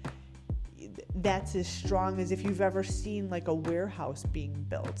foundation that's as strong as if you've ever seen like a warehouse being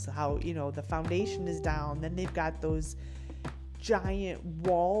built. So how, the foundation is down, then they've got those giant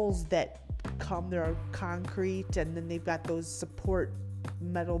walls that they're concrete, and then they've got those support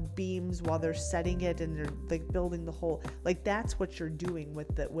metal beams while they're setting it, and they're like building the whole, like that's what you're doing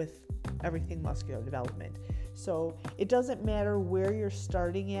with everything muscular development. So it doesn't matter where you're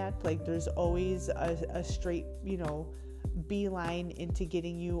starting at, like there's always a straight, beeline into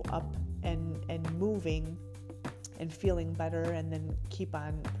getting you up and moving and feeling better, and then keep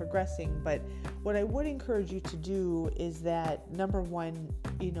on progressing. But what I would encourage you to do is that, number one,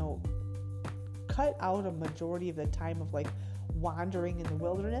 cut out a majority of the time of like wandering in the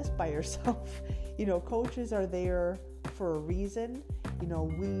wilderness by yourself. Coaches are there for a reason.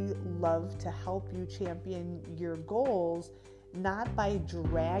 We love to help you champion your goals, not by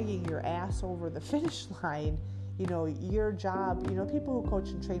dragging your ass over the finish line. Your job, people who coach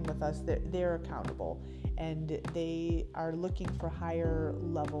and train with us, they're accountable, and they are looking for higher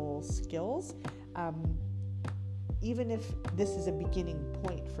level skills, even if this is a beginning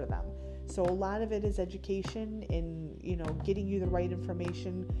point for them. So a lot of it is education in, getting you the right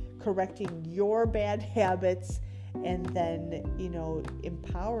information, correcting your bad habits, and then,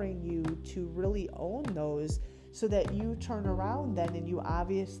 empowering you to really own those, so that you turn around then and you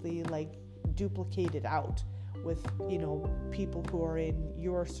obviously like duplicate it out with, people who are in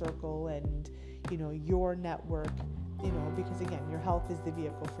your circle and, your network, because again, your health is the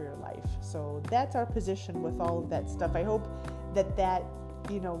vehicle for your life. So that's our position with all of that stuff. I hope that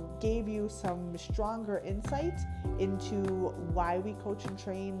gave you some stronger insight into why we coach and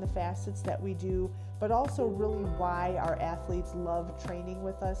train, the facets that we do, but also really why our athletes love training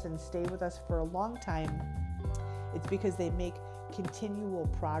with us and stay with us for a long time. It's because they make continual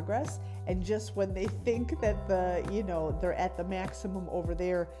progress, and just when they think that they're at the maximum over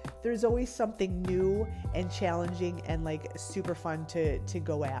there, there's always something new and challenging and like super fun to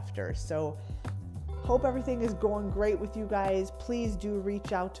go after. So hope everything is going great with you guys. Please do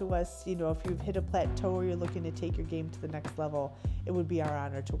reach out to us. If you've hit a plateau or you're looking to take your game to the next level, it would be our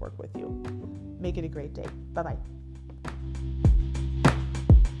honor to work with you. Make it a great day. Bye-bye.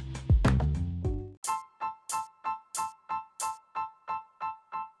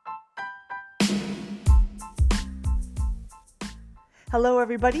 Hello,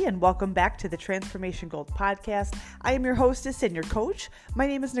 everybody, and welcome back to the Transformation Gold podcast. I am your hostess and your coach. My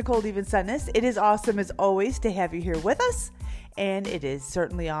name is Nicole Divincentis. It is awesome, as always, to have you here with us, and it is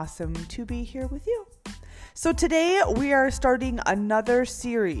certainly awesome to be here with you. So today we are starting another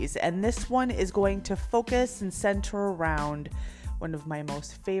series, and this one is going to focus and center around one of my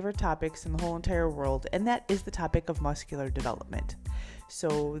most favorite topics in the whole entire world, and that is the topic of muscular development.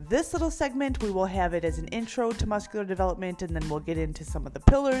 So this little segment, we will have it as an intro to muscular development, and then we'll get into some of the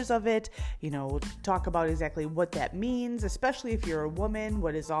pillars of it, talk about exactly what that means, especially if you're a woman.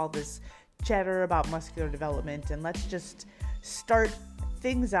 What is all this chatter about muscular development? And let's just start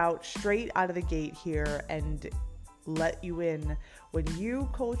things out straight out of the gate here and let you in. When you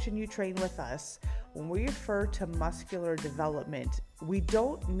coach and you train with us, when we refer to muscular development, we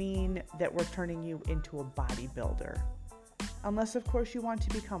don't mean that we're turning you into a bodybuilder. Unless, of course, you want to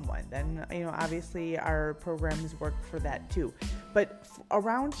become one. Then, obviously our programs work for that too. But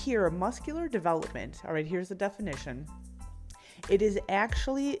around here, muscular development, all right, here's the definition. It is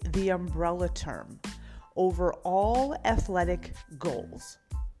actually the umbrella term over all athletic goals.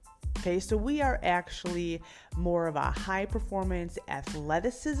 Okay, so we are actually more of a high performance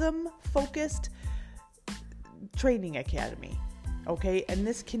athleticism focused training academy. Okay, and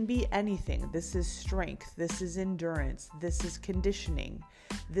this can be anything. This is strength, this is endurance, this is conditioning,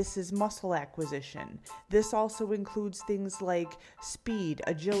 this is muscle acquisition. This also includes things like speed,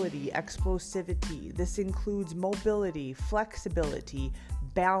 agility, explosivity. This includes mobility, flexibility,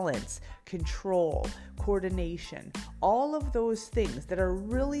 balance, control, coordination, all of those things that are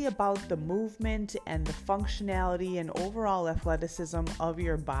really about the movement and the functionality and overall athleticism of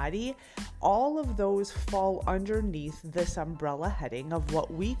your body. All of those fall underneath this umbrella heading of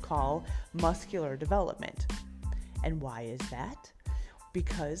what we call muscular development. And why is that?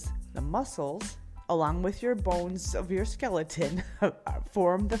 Because the muscles, along with your bones of your skeleton,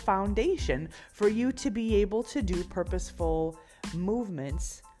 form the foundation for you to be able to do purposeful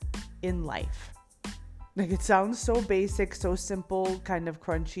movements in life. Like, it sounds so basic, so simple, kind of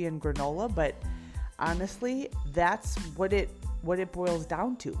crunchy and granola, but honestly, that's what it boils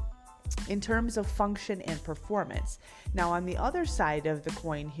down to in terms of function and performance. Now, on the other side of the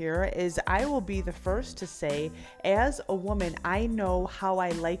coin here is, I will be the first to say, as a woman, I know how I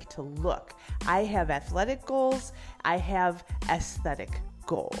like to look. I have athletic goals. I have aesthetic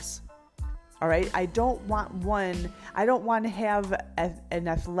goals. All right. I don't want to have an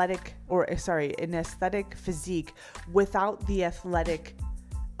athletic physique without the athletic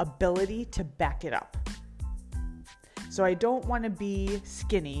ability to back it up. So I don't want to be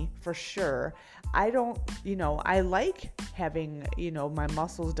skinny for sure. I like having, my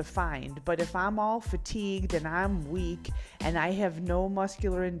muscles defined, but if I'm all fatigued and I'm weak and I have no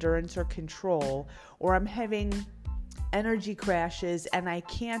muscular endurance or control, or I'm having energy crashes and I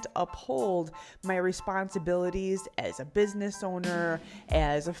can't uphold my responsibilities as a business owner,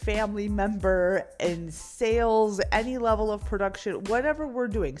 as a family member, in sales, any level of production, whatever we're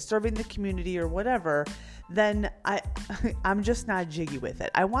doing, serving the community or whatever, then I'm just not jiggy with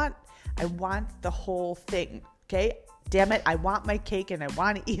it. I want the whole thing, okay? Damn it, I want my cake and I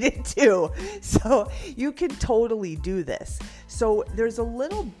want to eat it too. So you can totally do this. So there's a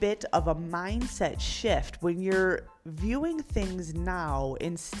little bit of a mindset shift when you're viewing things now,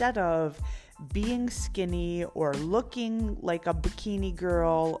 instead of being skinny or looking like a bikini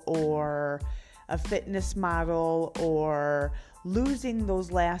girl or a fitness model or losing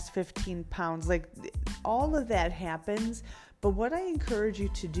those last 15 pounds. Like, all of that happens. But what I encourage you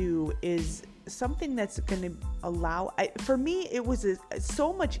to do is something that's going to allow, for me, it was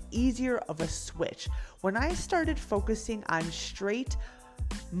so much easier of a switch when I started focusing on straight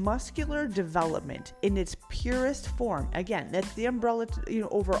muscular development in its purest form. Again, that's the umbrella,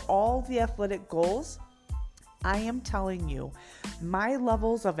 over all the athletic goals. I am telling you, my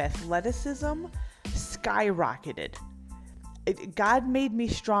levels of athleticism skyrocketed. God made me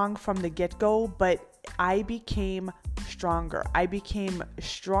strong from the get-go, but I became stronger. I became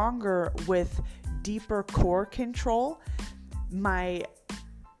stronger with deeper core control. My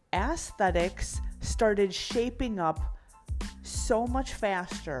aesthetics started shaping up so much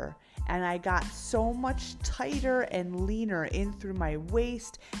faster, and I got so much tighter and leaner in through my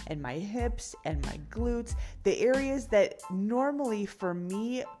waist and my hips and my glutes, the areas that normally for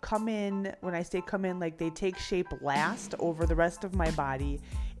me come in, when I say come in, like they take shape last over the rest of my body.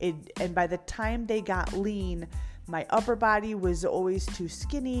 And by the time they got lean, my upper body was always too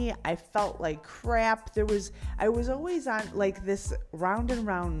skinny. I felt like crap. I was always on like this round and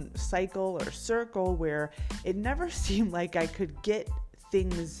round cycle or circle where it never seemed like I could get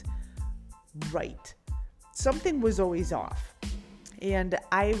things right. Something was always off. And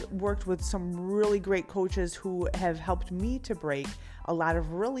I worked with some really great coaches who have helped me to break a lot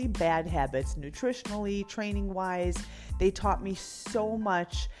of really bad habits, nutritionally, training-wise. They taught me so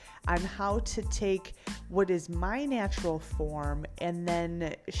much on how to take what is my natural form and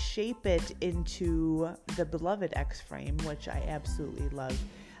then shape it into the beloved X-Frame, which I absolutely love.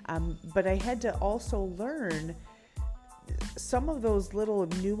 But I had to also learn some of those little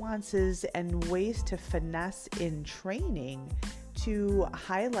nuances and ways to finesse in training to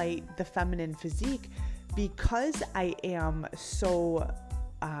highlight the feminine physique, because I am so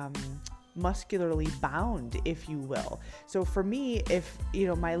muscularly bound, if you will. So for me, if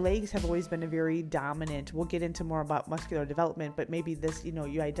my legs have always been a very dominant, we'll get into more about muscular development, but maybe this,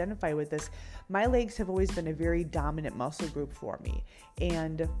 you identify with this. My legs have always been a very dominant muscle group for me,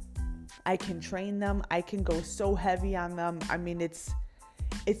 and I can train them. I can go so heavy on them. I mean, it's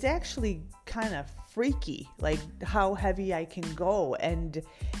actually kind of freaky, like how heavy I can go. And,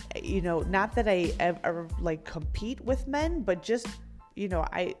 not that I ever like compete with men, but just,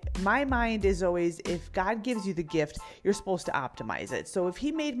 my mind is always, if God gives you the gift, you're supposed to optimize it. So if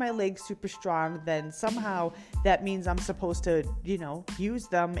he made my legs super strong, then somehow that means I'm supposed to, use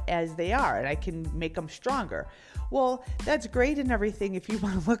them as they are, and I can make them stronger. Well, that's great and everything if you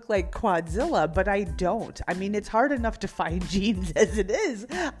want to look like Quadzilla, but I don't. I mean, it's hard enough to find jeans as it is.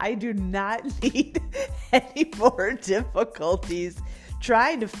 I do not need any more difficulties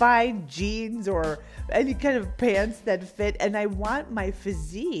trying to find jeans or any kind of pants that fit. And I want my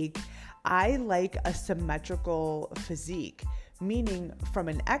physique. I like a symmetrical physique, meaning from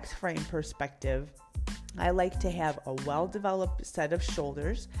an X-frame perspective, I like to have a well-developed set of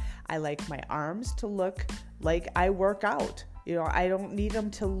shoulders. I like my arms to look like I work out. I don't need them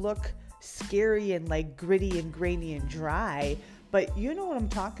to look scary and like gritty and grainy and dry. But you know what I'm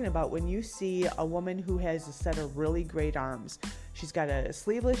talking about when you see a woman who has a set of really great arms. She's got a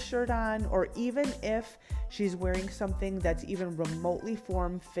sleeveless shirt on, or even if she's wearing something that's even remotely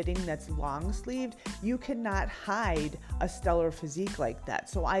form-fitting that's long-sleeved, you cannot hide a stellar physique like that.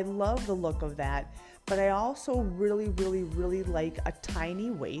 So I love the look of that. but I also really, really, really like a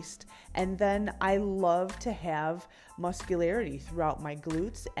tiny waist. And then I love to have muscularity throughout my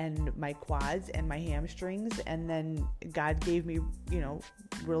glutes and my quads and my hamstrings. And then God gave me,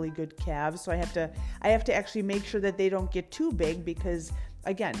 really good calves. So I have to actually make sure that they don't get too big, because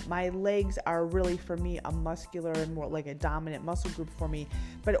again, my legs are really, for me, a muscular and more like a dominant muscle group for me.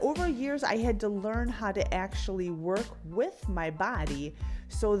 But over years, I had to learn how to actually work with my body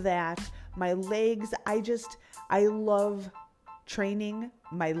so that my legs, I love training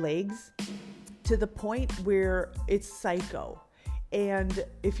my legs to the point where it's psycho. And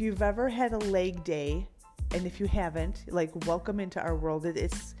if you've ever had a leg day, and if you haven't, like, welcome into our world.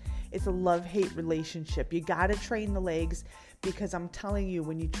 It's a love-hate relationship. You got to train the legs, because I'm telling you,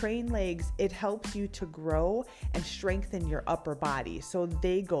 when you train legs, it helps you to grow and strengthen your upper body. So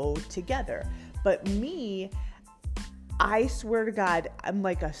they go together. But me, I swear to God, I'm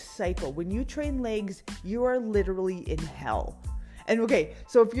like a psycho. When you train legs, you are literally in hell. And okay,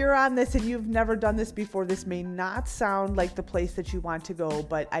 so if you're on this and you've never done this before, this may not sound like the place that you want to go,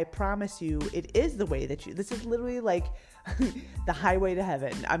 but I promise you, it is the way this is literally like the highway to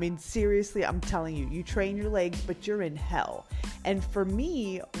heaven. I mean, seriously, I'm telling you, you train your legs, but you're in hell. And for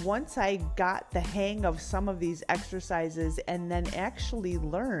me, once I got the hang of some of these exercises and then actually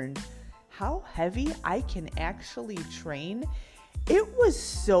learned how heavy I can actually train, it was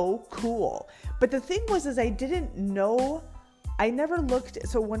so cool. But the thing was, I didn't know, I never looked.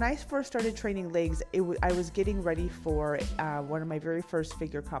 So when I first started training legs, I was getting ready for one of my very first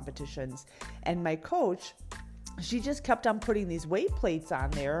figure competitions. And my coach, she just kept on putting these weight plates on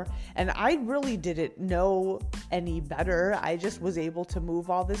there. And I really didn't know any better. I just was able to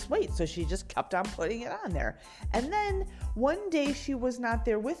move all this weight. So she just kept on putting it on there. And then one day she was not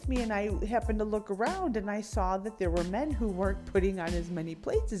there with me, and I happened to look around and I saw that there were men who weren't putting on as many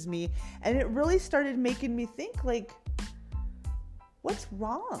plates as me. And it really started making me think, like, what's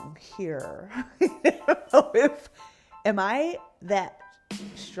wrong here? Am I that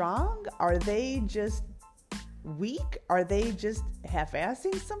strong? Are they just weak? Are they just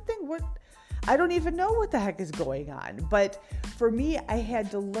half-assing something? I don't even know what the heck is going on. But for me, I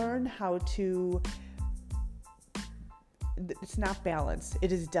had to learn how to, it's not balance.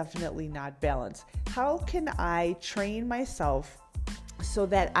 It is definitely not balance. How can I train myself so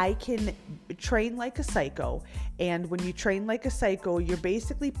that I can train like a psycho? And when you train like a psycho, you're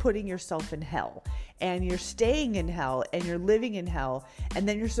basically putting yourself in hell, and you're staying in hell, and you're living in hell, and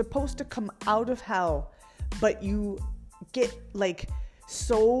then you're supposed to come out of hell, but you get like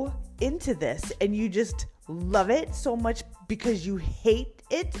so into this and you just love it so much because you hate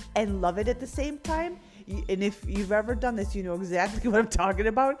it and love it at the same time. And if you've ever done this, you know exactly what I'm talking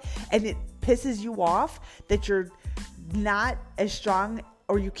about. And it pisses you off that you're not as strong,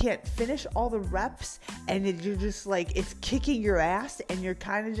 or you can't finish all the reps, and you're just like, it's kicking your ass, and you're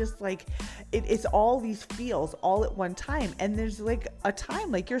kind of just like, it's all these feels all at one time. And there's like a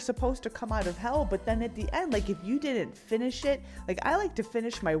time, like, you're supposed to come out of hell, but then at the end, like, if you didn't finish it, like, I like to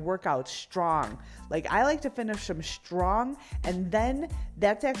finish my workouts strong. Like, I like to finish them strong, and then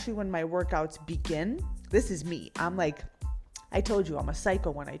that's actually when my workouts begin. This is me. I'm like, I told you, I'm a psycho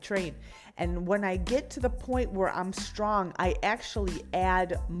when I train. And when I get to the point where I'm strong, I actually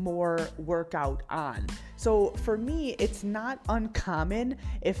add more workout on. So for me, it's not uncommon,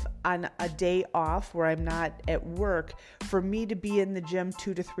 if on a day off where I'm not at work, for me to be in the gym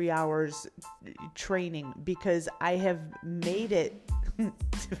 2 to 3 hours training, because I have made it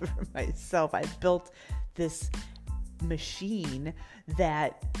for myself. I've built this machine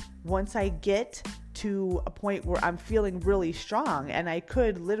that once I get to a point where I'm feeling really strong and I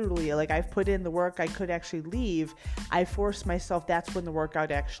could literally, like, I've put in the work, I could actually leave, I force myself, that's when the workout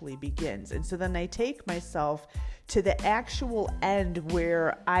actually begins. And so then I take myself to the actual end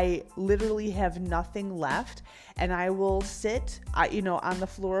where I literally have nothing left, and I will sit, on the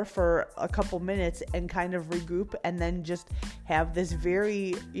floor for a couple minutes and kind of regroup, and then just have this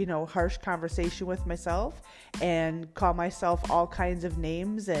very, harsh conversation with myself and call myself all kinds of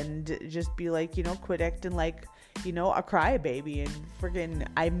names and just be like, quit acting like, a crybaby, and friggin'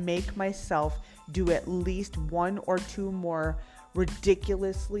 I make myself do at least 1 or 2 more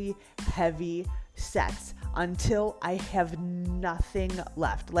ridiculously heavy sets until I have nothing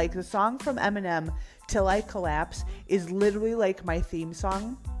left. Like the song from Eminem, Till I Collapse, is literally like my theme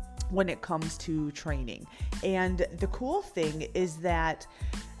song when it comes to training. And the cool thing is that,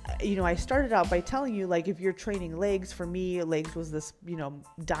 I started out by telling you, like, if you're training legs, for me, legs was this,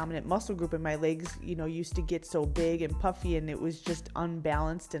 dominant muscle group, and my legs, used to get so big and puffy, and it was just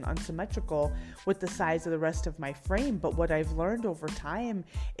unbalanced and unsymmetrical with the size of the rest of my frame. But what I've learned over time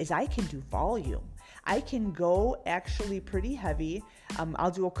is I can do volume. I can go actually pretty heavy.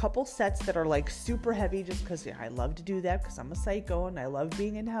 I'll do a couple sets that are like super heavy just because I love to do that because I'm a psycho and I love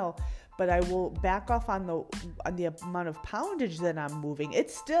being in hell. But I will back off on the amount of poundage that I'm moving.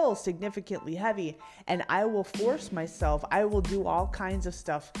 It's still significantly heavy, and I will force myself. I will do all kinds of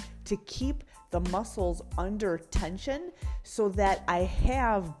stuff to keep the muscles under tension so that I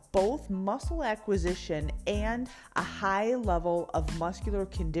have both muscle acquisition and a high level of muscular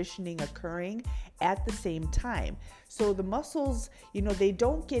conditioning occurring at the same time. So the muscles, they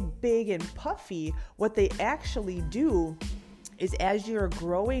don't get big and puffy. What they actually do is as you're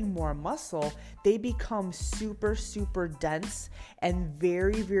growing more muscle, they become super, super dense and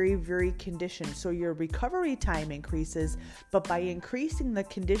very, very, very conditioned. So your recovery time increases, but by increasing the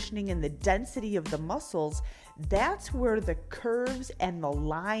conditioning and the density of the muscles, that's where the curves and the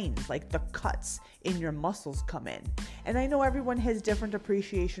lines, like the cuts in your muscles, come in. And I know everyone has different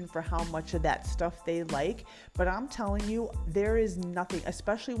appreciation for how much of that stuff they like, but I'm telling you, there is nothing,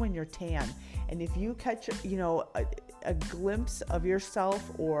 especially when you're tan. And if you catch, a glimpse of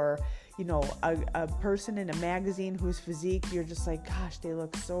yourself or, a person in a magazine whose physique, you're just like, gosh, they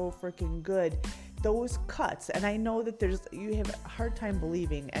look so freaking good. Those cuts, and I know that you have a hard time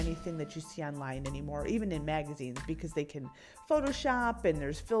believing anything that you see online anymore, even in magazines, because they can Photoshop and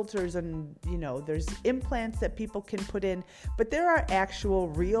there's filters and, there's implants that people can put in, but there are actual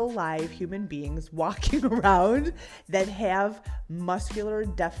real live human beings walking around that have muscular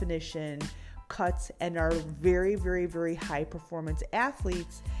definition cuts and are very, very, very high performance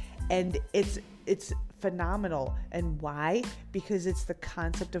athletes. And it's phenomenal. And why? Because it's the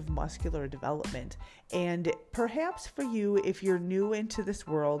concept of muscular development. And perhaps for you, if you're new into this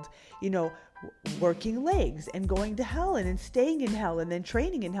world, working legs and going to hell and then staying in hell and then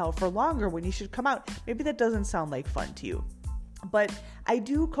training in hell for longer when you should come out, maybe that doesn't sound like fun to you. But I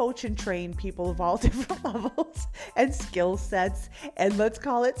do coach and train people of all different levels and skill sets, and let's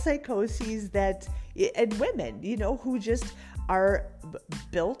call it psychoses and women, who just are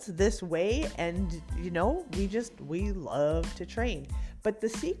built this way, and we love to train. But the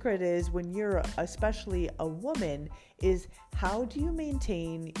secret is, when you're especially a woman, is how do you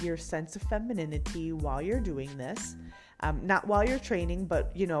maintain your sense of femininity while you're doing this? Not while you're training,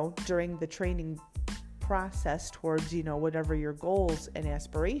 but during the training process towards whatever your goals and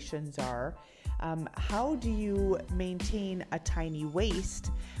aspirations are. How do you maintain a tiny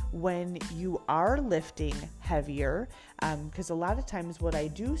waist when you are lifting heavier? Because a lot of times what I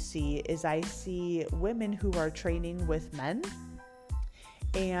do see is I see women who are training with men,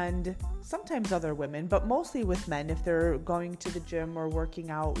 and sometimes other women, but mostly with men, if they're going to the gym or working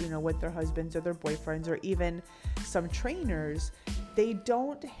out, with their husbands or their boyfriends, or even some trainers, they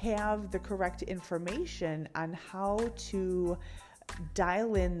don't have the correct information on how to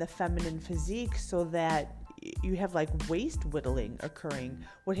dial in the feminine physique so that you have like waist whittling occurring.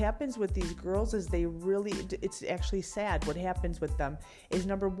 What happens with these girls is it's actually sad. What happens with them is,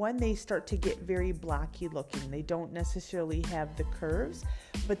 number one, they start to get very blocky looking. They don't necessarily have the curves.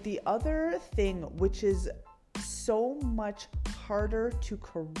 But the other thing, which is so much harder to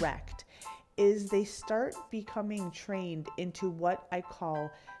correct, is they start becoming trained into what I call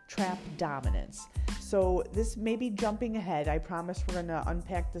trap dominance. So this may be jumping ahead. I promise we're going to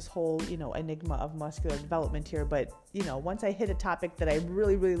unpack this whole, enigma of muscular development here. But, once I hit a topic that I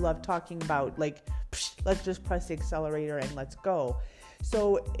really, really love talking about, let's just press the accelerator and let's go.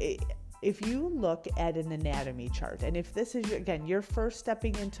 So if you look at an anatomy chart, and if this is, again, you're first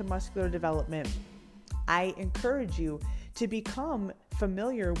stepping into muscular development, I encourage you to become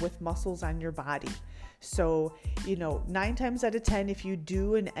familiar with muscles on your body. So, 9 times out of 10, if you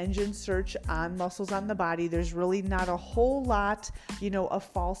do an engine search on muscles on the body, there's really not a whole lot, of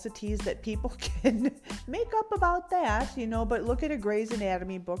falsities that people can make up about that, but look at a Grey's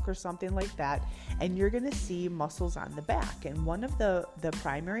Anatomy book or something like that, and you're going to see muscles on the back. And one of the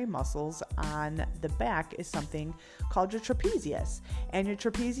primary muscles on the back is something called your trapezius. And your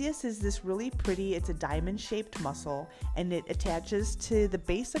trapezius is this really pretty, it's a diamond-shaped muscle, and it attaches to the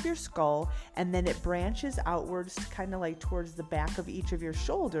base of your skull, and then it branches outwards kind of like towards the back of each of your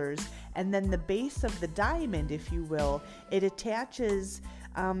shoulders, and then the base of the diamond, if you will, it attaches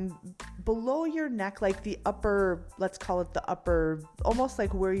below your neck, like the upper, let's call it the upper, almost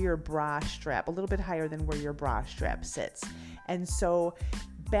like where your bra strap, a little bit higher than where your bra strap sits. And so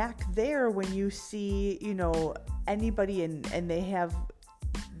back there, when you see, anybody and they have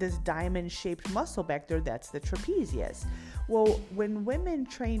this diamond-shaped muscle back there, that's the trapezius. Well, when women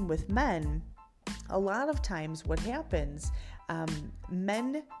train with men, a lot of times what happens,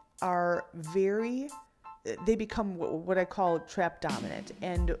 men are very they become what I call trap dominant.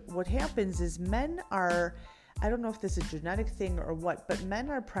 And what happens is men are, I don't know if this is a genetic thing or what, but men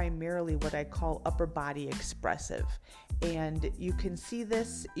are primarily what I call upper body expressive. And you can see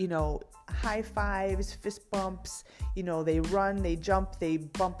this, high fives, fist bumps, they run, they jump, they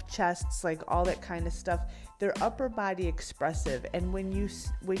bump chests, like all that kind of stuff. They're upper body expressive. And when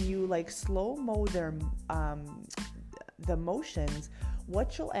you like slow-mo their the motions,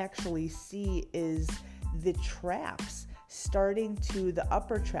 what you'll actually see is the traps starting to, the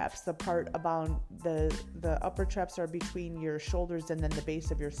upper traps, the part about the upper traps are between your shoulders and then the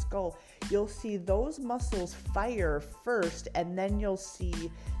base of your skull. You'll see those muscles fire first, and then you'll see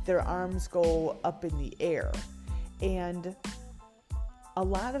their arms go up in the air. And a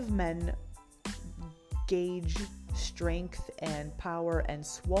lot of men gauge strength and power and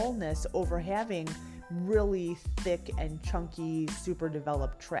swollenness over having really thick and chunky, super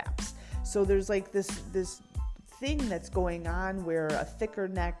developed traps. So there's like this thing that's going on where a thicker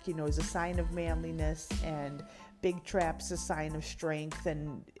neck, is a sign of manliness, and big traps a sign of strength,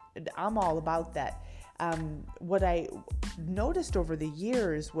 and I'm all about that. What I noticed over the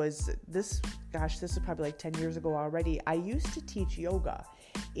years was this is probably like 10 years ago already. I used to teach yoga,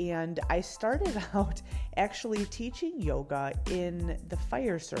 and I started out actually teaching yoga in the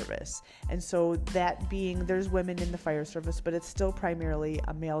fire service. And so that being, there's women in the fire service, but it's still primarily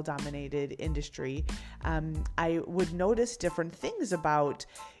a male-dominated industry. I would notice different things about,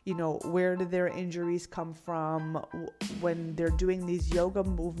 where do their injuries come from? When they're doing these yoga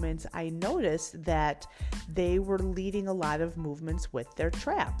movements, I noticed that they were leading a lot of movements with their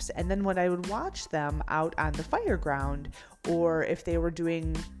traps. And then when I would watch them out on the fire ground, or if they were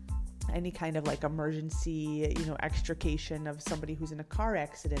doing any kind of like emergency, extrication of somebody who's in a car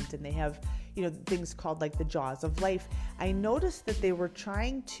accident, and they have, things called like the jaws of life, I noticed that they were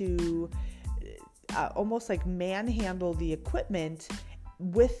trying to almost like manhandle the equipment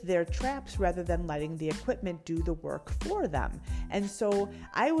with their traps rather than letting the equipment do the work for them. And so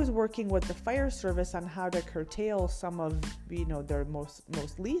I was working with the fire service on how to curtail some of, their most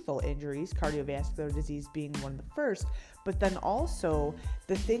lethal injuries, cardiovascular disease being one of the first, but then also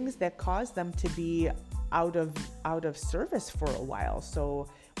the things that cause them to be out of service for a while. So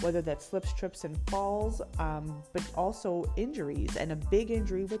whether that's slips, trips, and falls, but also injuries. And a big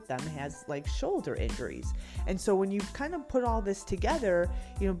injury with them has like shoulder injuries. And so when you kind of put all this together,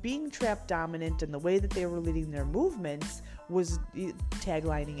 being trap dominant and the way that they were leading their movements was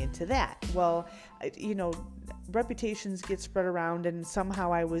taglining into that. Well, reputations get spread around, and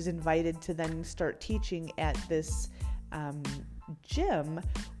somehow I was invited to then start teaching at this gym,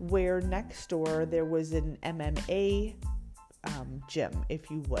 where next door there was an MMA gym, if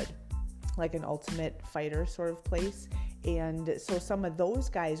you would, like an Ultimate Fighter sort of place. And so some of those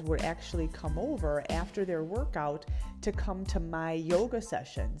guys would actually come over after their workout to come to my yoga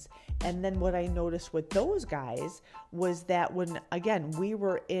sessions. And then what I noticed with those guys was that when, again, we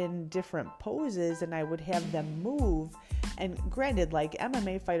were in different poses and I would have them move, and granted, like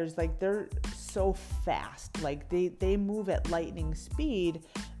MMA fighters, like they're so fast, like they move at lightning speed,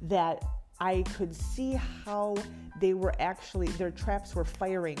 that I could see how they were actually, their traps were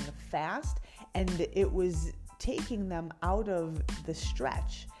firing fast, and it was taking them out of the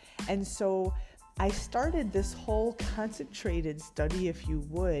stretch. And so I started this whole concentrated study, if you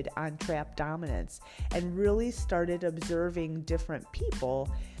would, on trap dominance, and really started observing different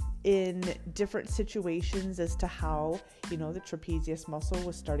people in different situations as to how, the trapezius muscle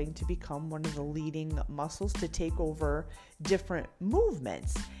was starting to become one of the leading muscles to take over different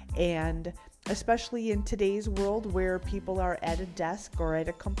movements. And especially in today's world where people are at a desk or at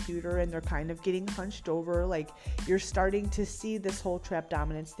a computer and they're kind of getting hunched over, like you're starting to see this whole trap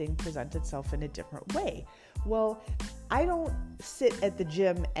dominance thing present itself in a different way. Well, I don't sit at the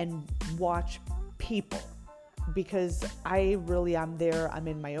gym and watch people, because I'm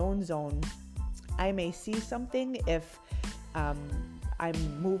in my own zone. I may see something if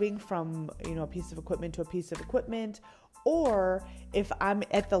I'm moving from, a piece of equipment to a piece of equipment, or if I'm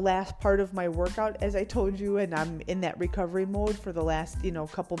at the last part of my workout, as I told you, and I'm in that recovery mode for the last,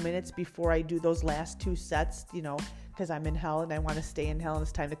 couple minutes before I do those last two sets, because I'm in hell and I want to stay in hell and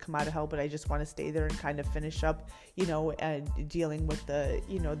it's time to come out of hell, but I just want to stay there and kind of finish up, dealing with the,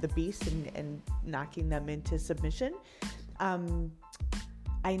 the beast and knocking them into submission.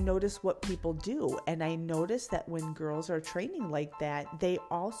 I notice what people do, and I notice that when girls are training like that, they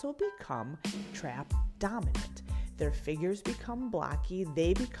also become trap dominant. their figures become blocky,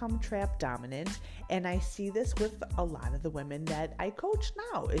 they become trap dominant. And I see this with a lot of the women that I coach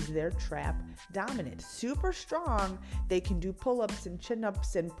now, is they're trap dominant, super strong. They can do pull-ups and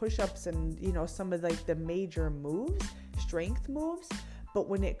chin-ups and push-ups and, some of like the major moves, strength moves. But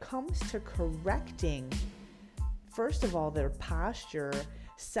when it comes to correcting, first of all, their posture,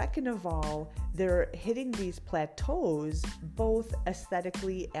 second of all, they're hitting these plateaus both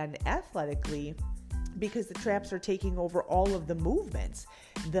aesthetically and athletically, because the traps are taking over all of the movements.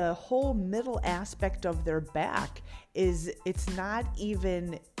 The whole middle aspect of their back it's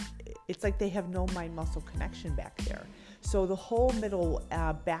like they have no mind muscle connection back there. So the whole middle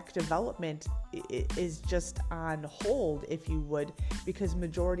back development is just on hold, if you would, because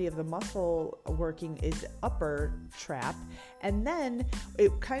majority of the muscle working is upper trap. And then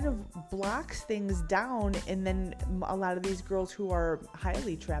it kind of blocks things down. And then a lot of these girls who are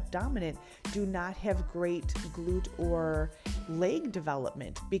highly trap dominant do not have great glute or leg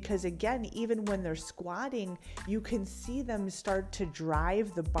development, because again, even when they're squatting, you can see them start to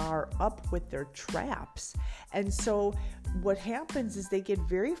drive the bar up with their traps. And so what happens is they get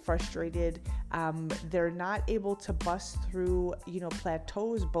very frustrated. They're not able to bust through,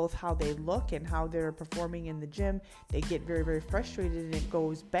 plateaus, both how they look and how they're performing in the gym. They get very, very frustrated, and it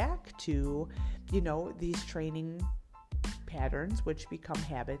goes back to, these training patterns, which become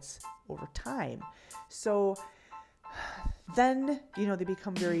habits over time. So then, they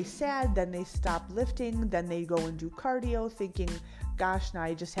become very sad. Then they stop lifting. Then they go and do cardio thinking, gosh, now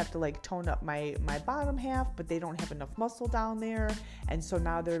I just have to like tone up my bottom half, but they don't have enough muscle down there. And so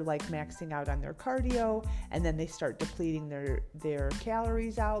now they're like maxing out on their cardio, and then they start depleting their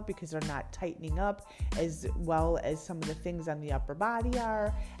calories out because they're not tightening up as well as some of the things on the upper body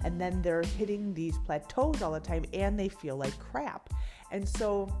are. And then they're hitting these plateaus all the time, and they feel like crap. And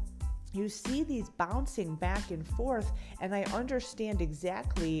so you see these bouncing back and forth, and I understand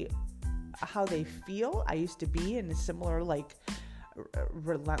exactly how they feel. I used to be in a similar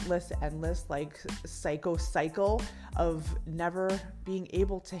relentless, endless, psycho cycle of never being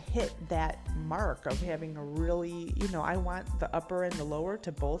able to hit that mark of having a really, I want the upper and the lower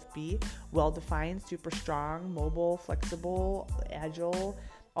to both be well-defined, super strong, mobile, flexible, agile,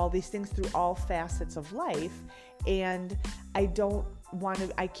 all these things through all facets of life. And I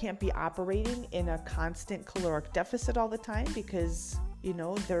can't be operating in a constant caloric deficit all the time, because,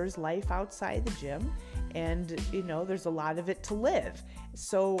 there's life outside the gym, and, there's a lot of it to live.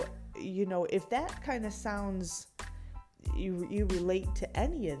 So, if that kind of sounds, you relate to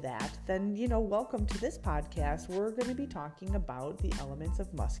any of that, then, welcome to this podcast. We're going to be talking about the elements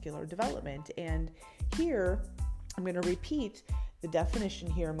of muscular development. And here, I'm going to repeat the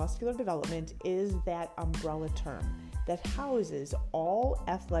definition here. Muscular development is that umbrella term that houses all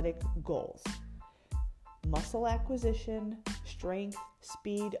athletic goals: muscle acquisition, strength,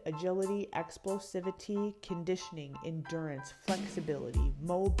 speed, agility, explosivity, conditioning, endurance, flexibility,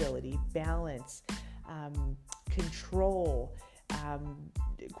 mobility, balance, control,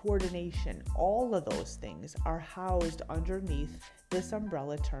 coordination. All of those things are housed underneath this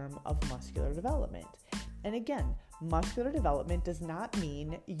umbrella term of muscular development. And again, muscular development does not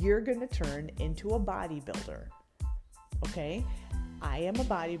mean you're going to turn into a bodybuilder. Okay? I am a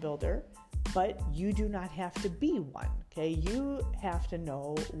bodybuilder, but you do not have to be one. Okay? You have to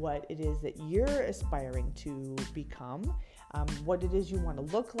know what it is that you're aspiring to become, what it is you want to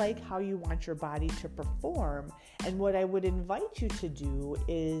look like, how you want your body to perform. And what I would invite you to do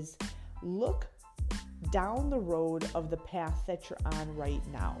is look down the road of the path that you're on right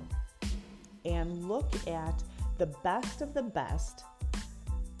now, and look at the best of the best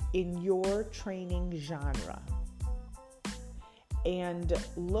in your training genre. And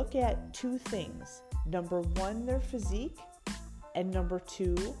look at two things. Number one, their physique, and number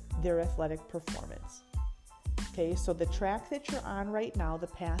two, their athletic performance. Okay, so the track that you're on right now, the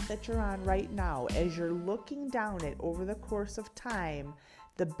path that you're on right now, as you're looking down it over the course of time,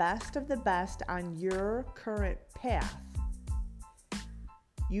 the best of the best on your current path,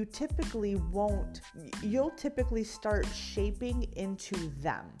 you'll typically start shaping into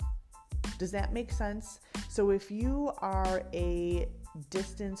them. Does that make sense? So if you are a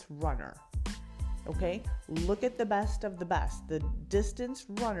distance runner, okay, look at the best of the best. The distance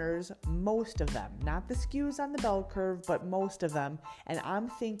runners, most of them, not the skews on the bell curve, but most of them. And I'm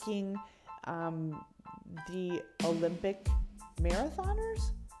thinking the Olympic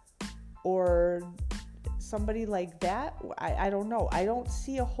marathoners, or somebody like that, I don't know. I don't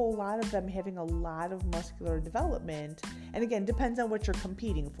see a whole lot of them having a lot of muscular development. And again, depends on what you're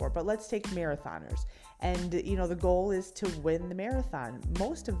competing for. But let's take marathoners. And, the goal is to win the marathon.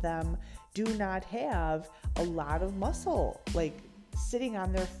 Most of them do not have a lot of muscle, like sitting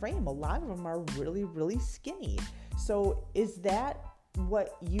on their frame. A lot of them are really, really skinny. So is that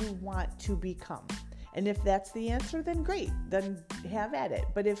what you want to become? And if that's the answer, then great, then have at it.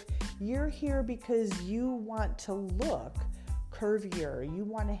 But if you're here because you want to look curvier, you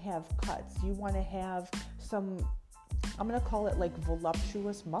want to have cuts, you want to have some, I'm going to call it like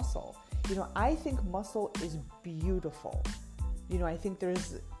voluptuous muscle. I think muscle is beautiful. I think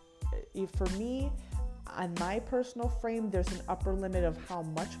for me, on my personal frame, there's an upper limit of how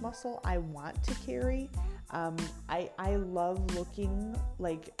much muscle I want to carry. I love looking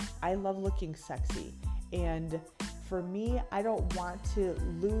sexy. And for me, I don't want to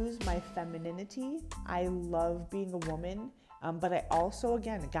lose my femininity. I love being a woman. But I also,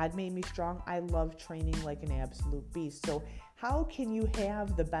 again, God made me strong. I love training like an absolute beast. So how can you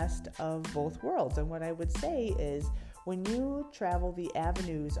have the best of both worlds? And what I would say is, when you travel the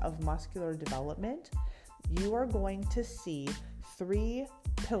avenues of muscular development, you are going to see 3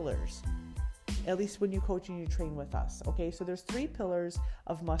 pillars, at least when you coach and you train with us. Okay, so there's 3 pillars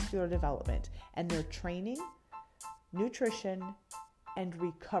of muscular development, and they're training, nutrition, and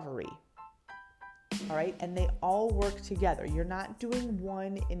recovery. All right, and they all work together. You're not doing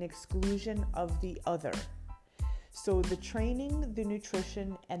one in exclusion of the other. So the training, the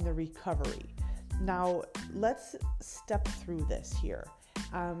nutrition, and the recovery. Now, let's step through this here.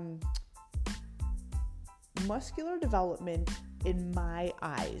 Muscular development, in my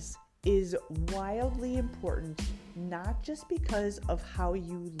eyes, is wildly important, not just because of how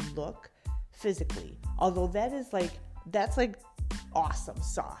you look physically, although that's like awesome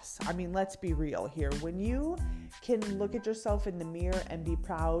sauce. I mean, let's be real here. When you can look at yourself in the mirror and be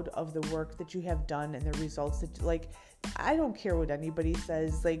proud of the work that you have done and the results that, I don't care what anybody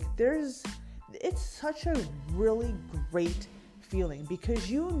says, it's such a really great feeling,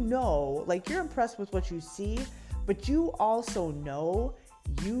 because you're impressed with what you see, but you also know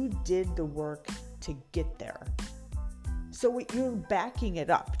you did the work to get there. So you're backing it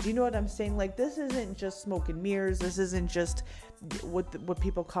up. Do you know what I'm saying? This isn't just smoke and mirrors. This isn't just what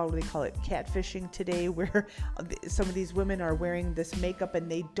people call it catfishing today, where some of these women are wearing this makeup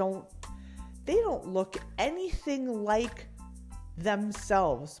and they don't look anything like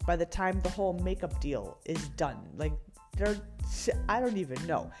themselves by the time the whole makeup deal is done. I don't even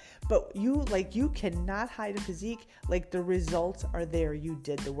know. But you cannot hide a physique. The results are there. You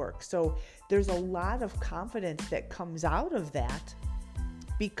did the work. So there's a lot of confidence that comes out of that,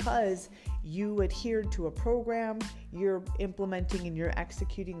 because you adhered to a program, you're implementing and you're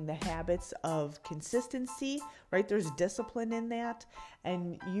executing the habits of consistency, right? There's discipline in that,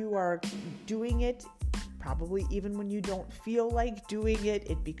 and you are doing it probably even when you don't feel like doing it.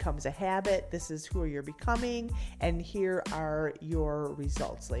 It becomes a habit. This is who you're becoming, and here are your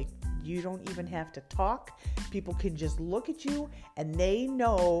results. You don't even have to talk. People can just look at you and they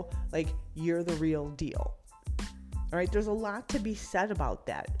know you're the real deal. All right, there's a lot to be said about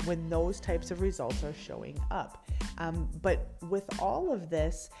that when those types of results are showing up. But with all of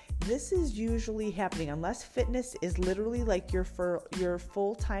this is usually happening unless fitness is literally your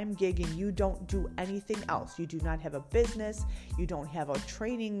full-time gig and you don't do anything else. You do not have a business. You don't have a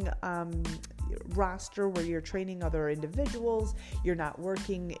training roster where you're training other individuals. You're not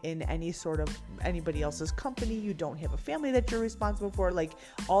working in any sort of anybody else's company. You don't have a family that you're responsible for.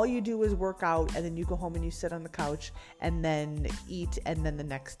 All you do is work out, and then you go home and you sit on the couch and then eat, and then the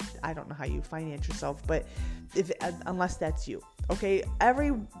next, I don't know how you finance yourself, but unless that's you. Okay,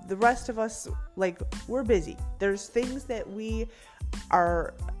 the rest of us, we're busy. There's things that we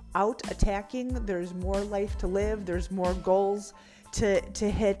are out attacking. There's more life to live. There's more goals to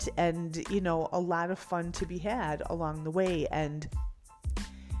hit, and a lot of fun to be had along the way. And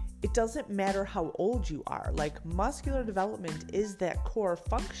it doesn't matter how old you are. Muscular development is that core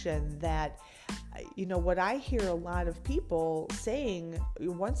function that, what I hear a lot of people saying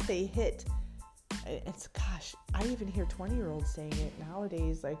once they hit, I even hear 20-year-olds saying it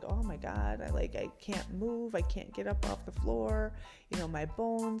nowadays, oh my God, I can't move, I can't get up off the floor, my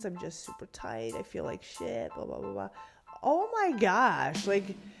bones, I'm just super tight, I feel like shit, blah, blah, blah, blah. Oh my gosh,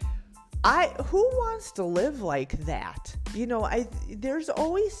 who wants to live like that? There's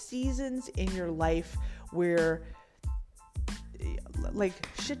always seasons in your life where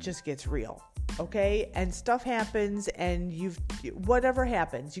shit just gets real. Okay, and stuff happens, and whatever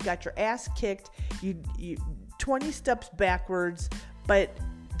happens, you got your ass kicked, you 20 steps backwards, but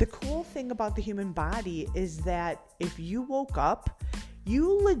The cool thing about the human body is that if you woke up,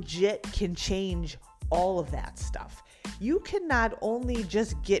 you legit can change all of that stuff. You can not only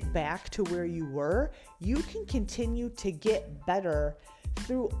just get back to where you were, you can continue to get better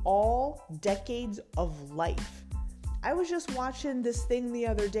through all decades of life. I was just watching this thing the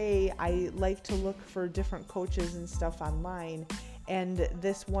other day. I like to look for different coaches and stuff online. And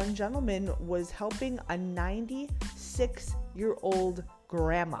this one gentleman was helping a 96-year-old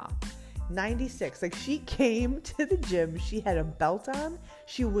grandma. 96. Like, she came to the gym. She had a belt on.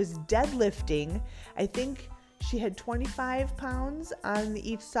 She was deadlifting. I think she had 25 pounds on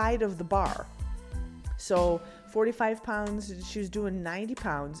each side of the bar. So 45 pounds, she was doing 90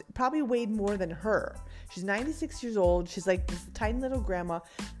 pounds, probably weighed more than her. She's 96 years old. She's like this tiny little grandma,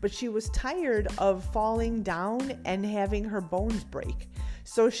 but she was tired of falling down and having her bones break.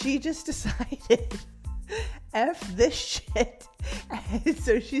 So she just decided, F this shit. And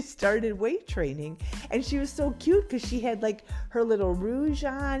so she started weight training, and she was so cute because she had like her little rouge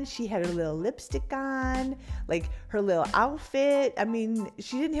on, she had her little lipstick on, like her little outfit. I mean,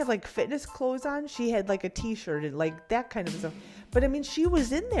 she didn't have like fitness clothes on. She had like a t-shirt and like that kind of stuff. But I mean, she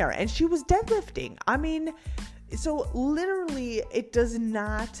was in there and she was deadlifting. I mean, so literally it does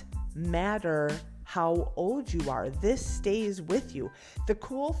not matter how old you are. This stays with you. The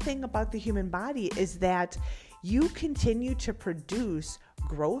cool thing about the human body is that you continue to produce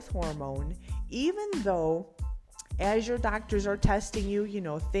growth hormone, even though as your doctors are testing you, you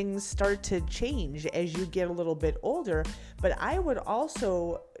know, things start to change as you get a little bit older. But I would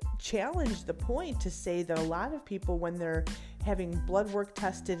also challenge the point to say that a lot of people, when they're having blood work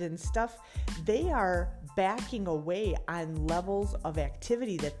tested and stuff, they are backing away on levels of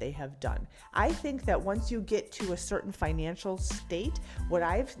activity that they have done. I think that once you get to a certain financial state, what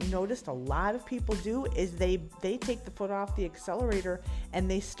I've noticed a lot of people do is they take the foot off the accelerator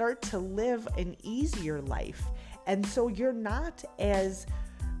and they start to live an easier life. And so you're not as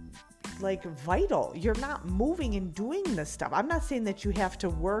like vital. You're not moving and doing this stuff. I'm not saying that you have to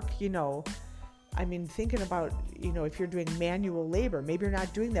work, you know, I mean, thinking about, you know, if you're doing manual labor, maybe you're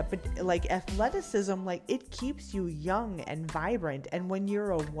not doing that, but like athleticism, like it keeps you young and vibrant. And when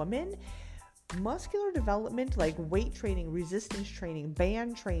you're a woman, muscular development, like weight training, resistance training,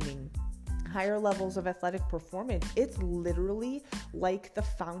 band training, higher levels of athletic performance, it's literally like the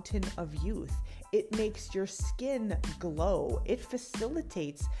fountain of youth. It makes your skin glow. It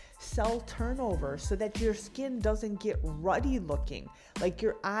facilitates cell turnover so that your skin doesn't get ruddy looking. Like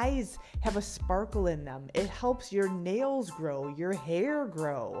your eyes have a sparkle in them. It helps your nails grow, your hair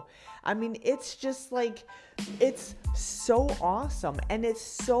grow. I mean, it's just like, it's so awesome. And it's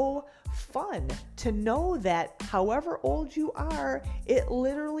so fun to know that however old you are, it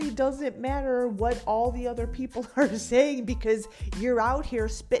literally doesn't matter what all the other people are saying, because you're out here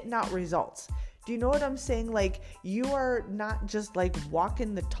spitting out results. Do you know what I'm saying? Like, you are not just like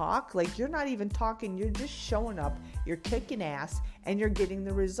walking the talk. Like, you're not even talking. You're just showing up. You're kicking ass and you're getting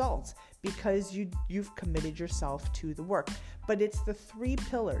the results because you've committed yourself to the work. But it's the three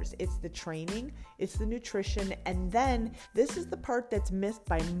pillars. It's the training, it's the nutrition, and then this is the part that's missed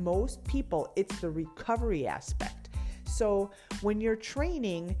by most people. It's the recovery aspect. So when you're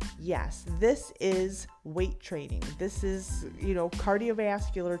training, yes, this is weight training. This is, you know,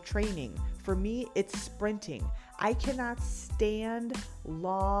 cardiovascular training. For me, it's sprinting. I cannot stand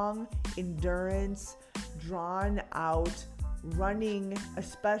long endurance, drawn out running,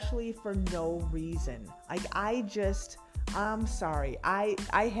 especially for no reason. Like, I'm sorry. I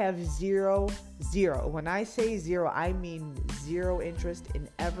have zero. When I say zero, I mean zero interest in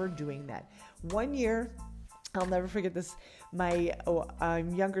ever doing that. 1 year, I'll never forget this. My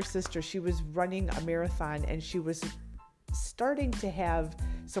younger sister, she was running a marathon and she was starting to have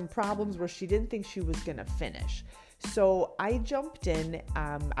some problems where she didn't think she was going to finish. So I jumped in.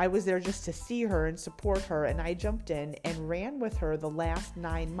 I was there just to see her and support her. And I jumped in and ran with her the last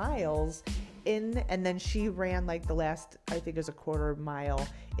 9 miles in. And then she ran like the last, I think it was a quarter mile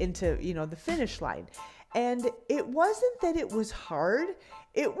into, you know, the finish line. And it wasn't that it was hard.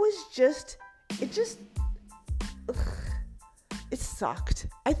 It sucked.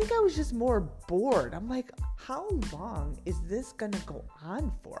 I think I was just more bored. I'm like, how long is this gonna go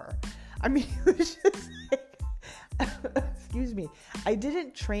on for? I mean, it was just like, excuse me, I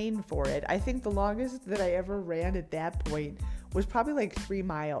didn't train for it. I think the longest that I ever ran at that point was probably like 3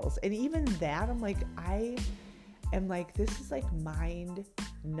 miles. And even that, I'm like, I am like, this is like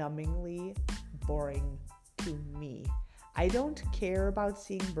mind-numbingly boring to me. I don't care about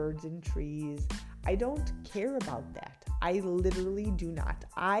seeing birds and trees. I don't care about that. I literally do not.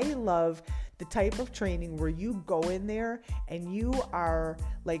 I love the type of training where you go in there and you are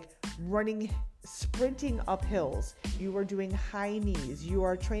like sprinting up hills. You are doing high knees. You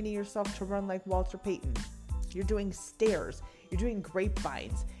are training yourself to run like Walter Payton. You're doing stairs. You're doing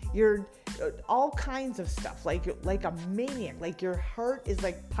grapevines. You're all kinds of stuff, like a maniac. Like your heart is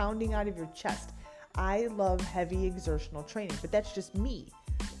like pounding out of your chest. I love heavy exertional training, but that's just me.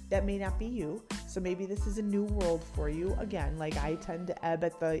 That may not be you. So maybe this is a new world for you. Again, like I tend to ebb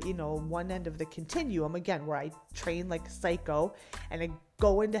at the, one end of the continuum, again, where I train like a psycho and I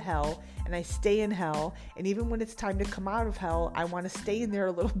go into hell and I stay in hell. And even when it's time to come out of hell, I want to stay in there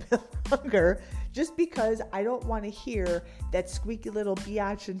a little bit longer, just because I don't want to hear that squeaky little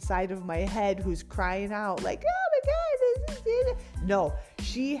biatch inside of my head who's crying out like, oh my God, this is it. No,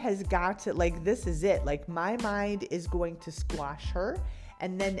 she has got to, like, this is it. Like my mind is going to squash her.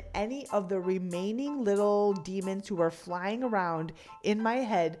 And then any of the remaining little demons who are flying around in my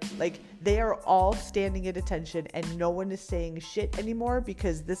head, like they are all standing at attention and no one is saying shit anymore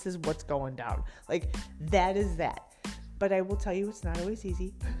because this is what's going down. Like that is that. But I will tell you, it's not always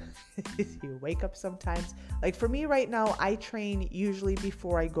easy. You wake up sometimes. Like for me right now, I train usually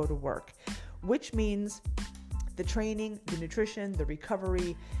before I go to work, which means the training, the nutrition, the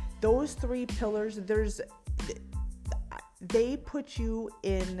recovery, those three pillars, they put you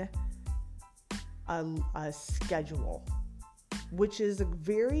in a schedule, which is a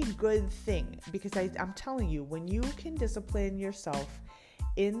very good thing, because I'm telling you, when you can discipline yourself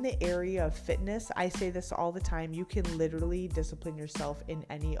in the area of fitness, I say this all the time, you can literally discipline yourself in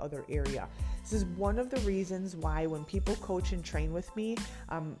any other area. This is one of the reasons why when people coach and train with me,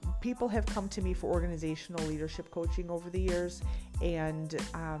 people have come to me for organizational leadership coaching over the years, and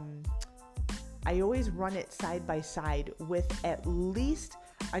I always run it side by side with at least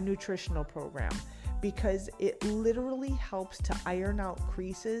a nutritional program, because it literally helps to iron out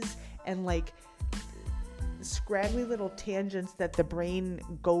creases and like scraggly little tangents that the brain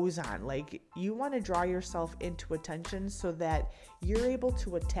goes on. Like you want to draw yourself into attention so that you're able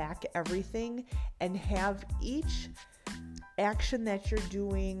to attack everything and have each action that you're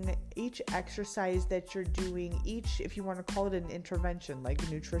doing, each exercise that you're doing, if you want to call it an intervention, like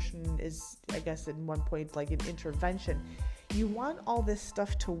nutrition is, I guess, in one point, like an intervention. You want all this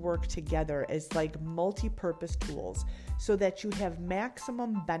stuff to work together as like multi-purpose tools so that you have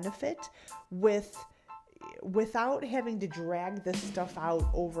maximum benefit without having to drag this stuff out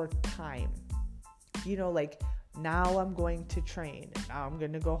over time. Like now I'm going to train, and now I'm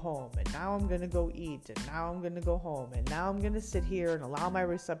going to go home, and now I'm going to go eat, and now I'm going to go home, and now I'm going to sit here and allow my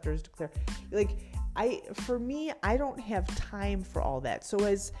receptors to clear. Like for me, I don't have time for all that. So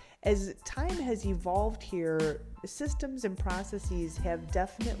as time has evolved here, systems and processes have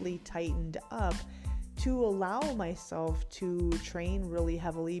definitely tightened up to allow myself to train really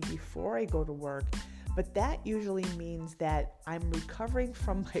heavily before I go to work. But that usually means that I'm recovering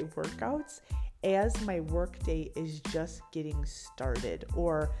from my workouts as my workday is just getting started,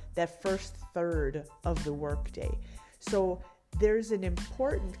 or that first third of the workday. So there's an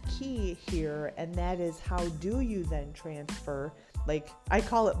important key here, and that is, how do you then transfer? Like I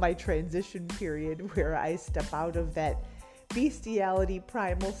call it my transition period, where I step out of that bestiality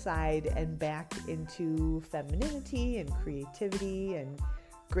primal side and back into femininity and creativity and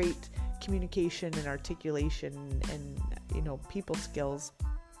great communication and articulation and people skills.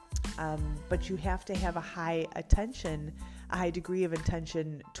 But you have to have a high degree of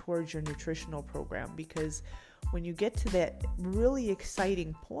attention towards your nutritional program, because when you get to that really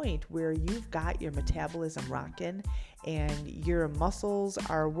exciting point where you've got your metabolism rocking and your muscles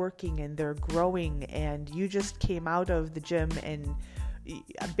are working and they're growing, and you just came out of the gym and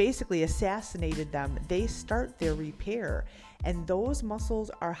basically assassinated them, they start their repair. And those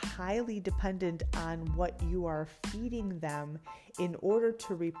muscles are highly dependent on what you are feeding them in order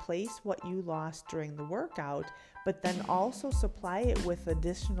to replace what you lost during the workout, but then also supply it with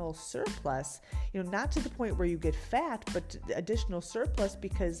additional surplus, not to the point where you get fat, but additional surplus,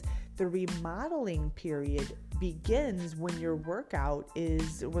 because the remodeling period begins when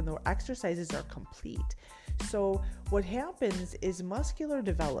when the exercises are complete. So what happens is muscular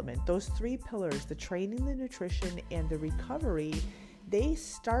development, those three pillars, the training, the nutrition, and the recovery, they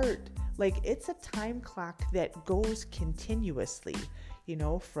start like it's a time clock that goes continuously,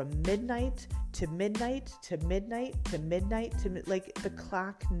 from midnight to midnight to midnight to midnight to like the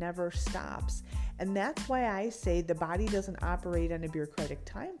clock never stops. And that's why I say the body doesn't operate on a bureaucratic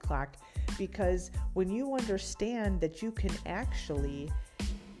time clock, because when you understand that you can actually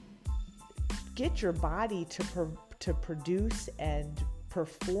get your body to produce and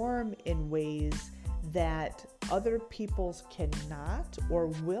perform in ways that other people's cannot or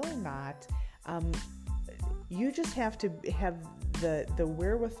will not. You just have to have the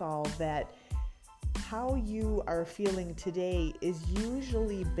wherewithal that how you are feeling today is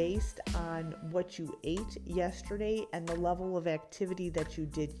usually based on what you ate yesterday and the level of activity that you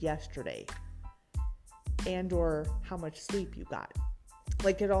did yesterday, and or how much sleep you got.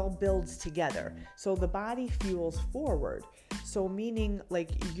 Like, it all builds together. So the body fuels forward. So meaning,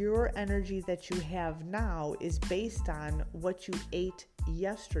 like, your energy that you have now is based on what you ate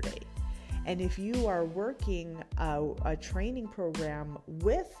yesterday. And if you are working a training program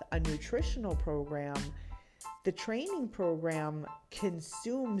with a nutritional program, the training program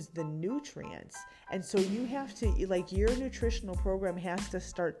consumes the nutrients. And so you have to, like, your nutritional program has to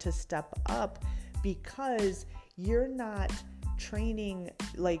start to step up, because you're not training,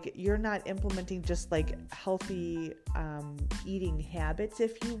 like, you're not implementing just like healthy eating habits,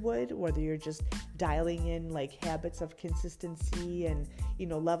 if you would, whether you're just dialing in like habits of consistency and,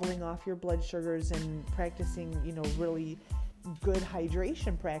 leveling off your blood sugars and practicing, really good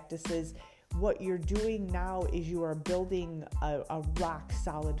hydration practices. What you're doing now is you are building a rock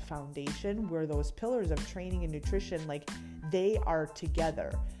solid foundation where those pillars of training and nutrition, like, they are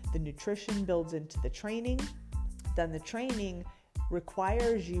together. The nutrition builds into the training, then the training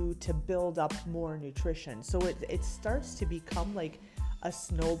requires you to build up more nutrition. So it starts to become like a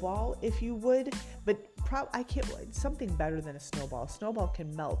snowball, if you would, but something better than a snowball. A snowball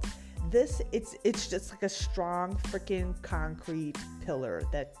can melt. It's just like a strong freaking concrete pillar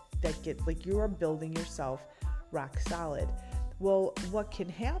that gets, like, you are building yourself rock solid. Well, what can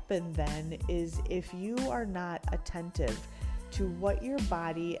happen then is if you are not attentive to what your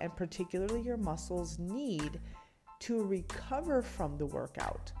body and particularly your muscles need to recover from the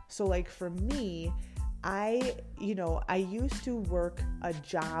workout. So like for me, I used to work a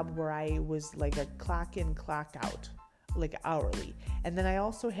job where I was like a clock in, clock out, like hourly. And then I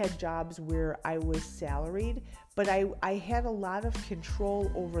also had jobs where I was salaried, but I had a lot of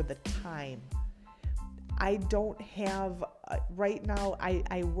control over the time. I don't have, right now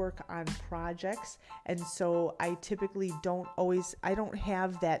I work on projects, and so I typically I don't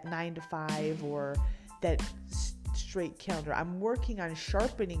have that 9 to 5 or that straight calendar. I'm working on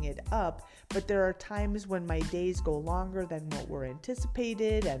sharpening it up, but there are times when my days go longer than what were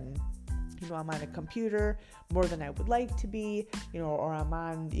anticipated, and I'm on a computer more than I would like to be, or I'm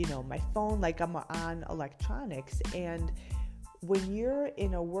on, my phone, like I'm on electronics. And when you're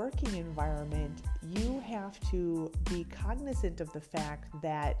in a working environment, you have to be cognizant of the fact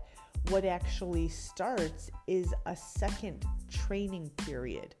that what actually starts is a second training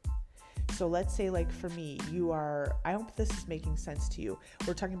period. So let's say, like for me, I hope this is making sense to you.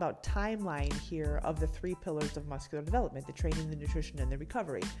 We're talking about timeline here of the 3 pillars of muscular development: the training, the nutrition, and the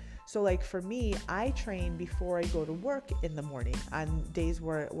recovery. So like for me, I train before I go to work in the morning on days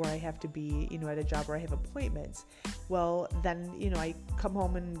where I have to be, at a job where I have appointments. Well, then, I come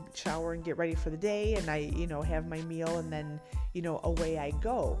home and shower and get ready for the day, and I, have my meal, and then, away I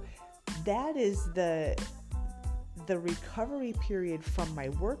go. That is the recovery period from my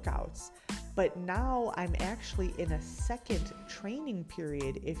workouts. But now I'm actually in a second training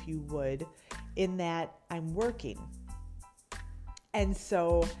period, if you would, in that I'm working. And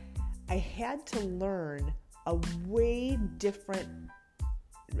so I had to learn a way different,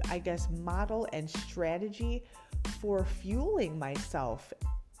 I guess, model and strategy for fueling myself.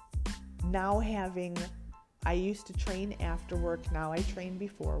 Now I used to train after work, now I train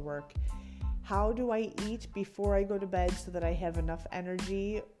before work. How do I eat before I go to bed so that I have enough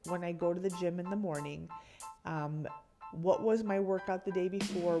energy when I go to the gym in the morning? What was my workout the day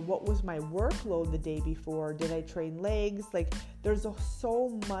before? What was my workload the day before? Did I train legs? Like, there's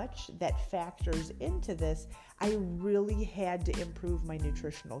so much that factors into this. I really had to improve my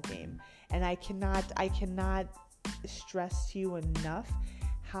nutritional game. And I cannot stress to you enough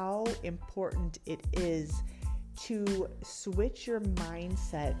how important it is to switch your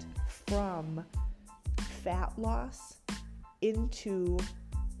mindset from fat loss into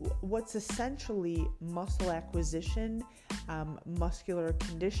what's essentially muscle acquisition, muscular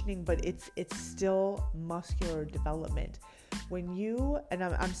conditioning, but it's still muscular development. When you, and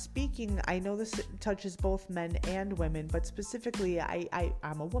I'm speaking, I know this touches both men and women, but specifically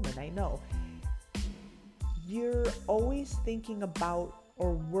I'm a woman, I know. You're always thinking about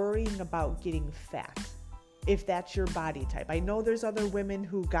or worrying about getting fat, if that's your body type. I know there's other women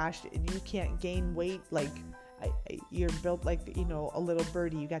who, you can't gain weight, like you're built like, a little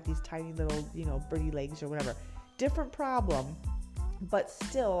birdie. You got these tiny little, birdie legs or whatever. Different problem, but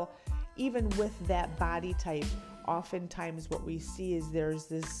still, even with that body type, oftentimes what we see is there's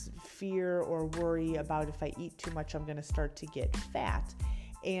this fear or worry about if I eat too much, I'm going to start to get fat.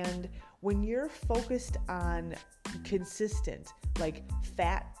 And when you're focused on consistent, like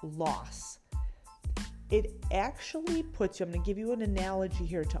fat loss, it actually puts you, I'm going to give you an analogy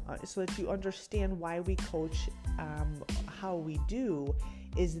here so that you understand why we coach how we do,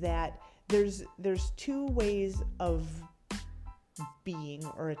 is that there's two ways of being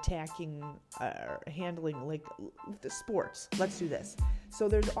or attacking or handling like the sports. Let's do this. So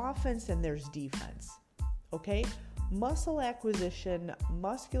there's offense and there's defense. Okay? Muscle acquisition,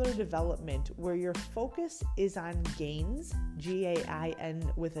 muscular development, where your focus is on gains,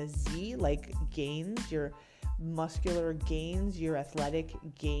 G-A-I-N with a Z, like gains, your muscular gains, your athletic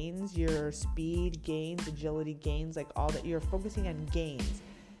gains, your speed gains, agility gains, like all that. You're focusing on gains.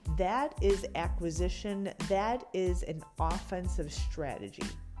 That is acquisition. That is an offensive strategy.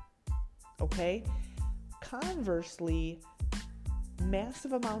 Okay? Conversely,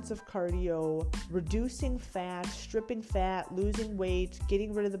 massive amounts of cardio, reducing fat, stripping fat, losing weight,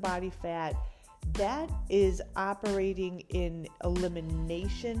 getting rid of the body fat, that is operating in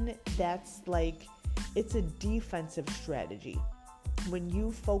elimination. That's like, it's a defensive strategy when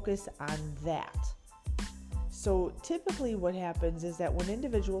you focus on that. So typically what happens is that when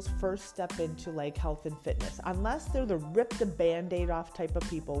individuals first step into like health and fitness, unless they're the rip the Band-Aid off type of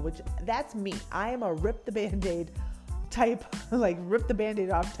people, which that's me. I am a rip the Band-Aid type, like rip the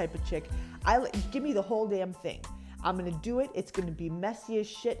Band-Aid off type of chick. Give me the whole damn thing. I'm going to do it. It's going to be messy as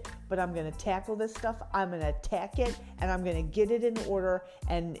shit, but I'm going to tackle this stuff. I'm going to attack it and I'm going to get it in order.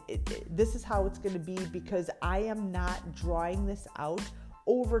 And this is how it's going to be, because I am not drawing this out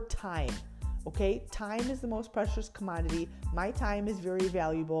over time. Okay? Time is the most precious commodity. My time is very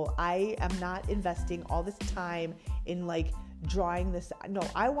valuable. I am not investing all this time in like drawing this. No,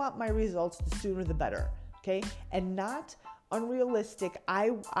 I want my results the sooner the better. Okay? And not unrealistic.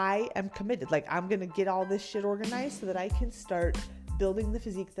 I am committed. Like, I'm going to get all this shit organized so that I can start building the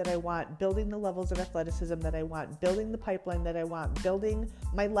physique that I want, building the levels of athleticism that I want, building the pipeline that I want, building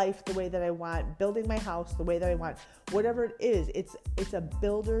my life the way that I want, building my house the way that I want. Whatever it is, it's a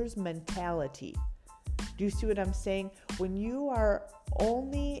builder's mentality. Do you see what I'm saying? When you are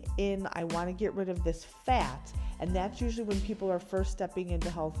only in, I want to get rid of this fat, and that's usually when people are first stepping into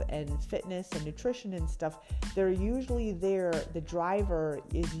health and fitness and nutrition and stuff, they're usually there. The driver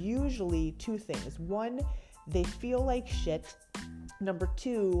is usually two things. One, they feel like shit. Number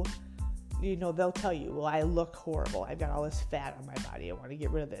two, they'll tell you, well, I look horrible. I've got all this fat on my body. I want to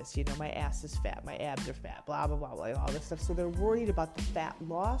get rid of this. My ass is fat. My abs are fat, blah, blah, blah, like all this stuff. So they're worried about the fat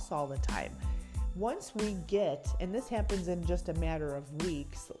loss all the time. Once we get, and this happens in just a matter of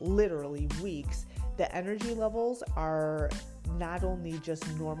weeks, literally weeks, the energy levels are not only just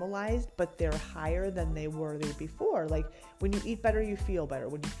normalized, but they're higher than they were there before. Like, when you eat better, you feel better.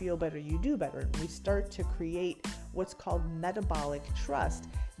 When you feel better, you do better. And we start to create what's called metabolic trust.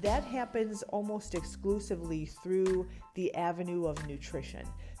 That happens almost exclusively through the avenue of nutrition,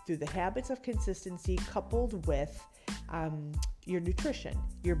 through the habits of consistency coupled with your nutrition.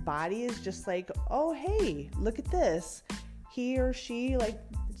 Your body is just like, oh, hey, look at this. He or she, like,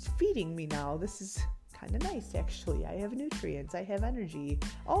 it's feeding me now. This is kind of nice, actually. I have nutrients. I have energy.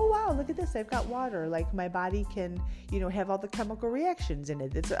 Oh, wow, look at this. I've got water. Like, my body can, have all the chemical reactions in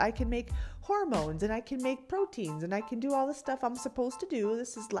it. I can make hormones, and I can make proteins, and I can do all the stuff I'm supposed to do.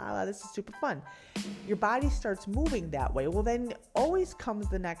 This is this is super fun. Your body starts moving that way. Well, then always comes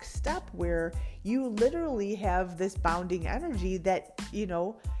the next step where you literally have this bounding energy that,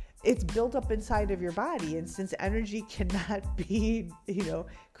 it's built up inside of your body. And since energy cannot be,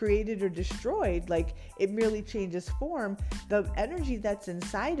 created or destroyed, like, it merely changes form, the energy that's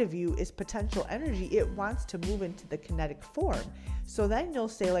inside of you is potential energy. It wants to move into the kinetic form. So then you'll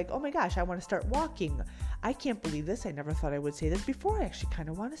say, like, oh my gosh, I want to start walking. I can't believe this. I never thought I would say this before. I actually kind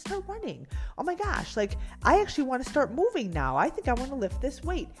of want to start running. Oh my gosh, like, I actually want to start moving now. I think I want to lift this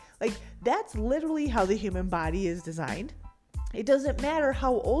weight. Like, that's literally how the human body is designed. It doesn't matter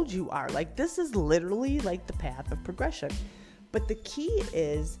how old you are. Like, this is literally like the path of progression. But the key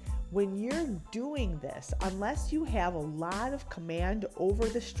is, when you're doing this, unless you have a lot of command over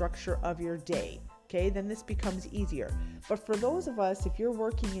the structure of your day, okay, then this becomes easier. But for those of us, if you're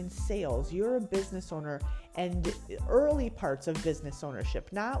working in sales, you're a business owner, and early parts of business ownership,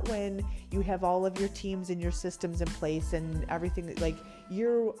 not when you have all of your teams and your systems in place and everything, like,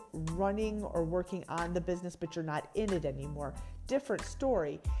 you're running or working on the business, but you're not in it anymore. Different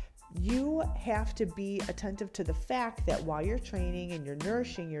story. you have to be attentive to the fact that while you're training and you're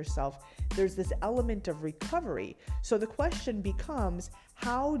nourishing yourself, there's this element of recovery. So the question becomes,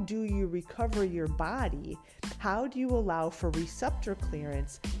 how do you recover your body? How do you allow for receptor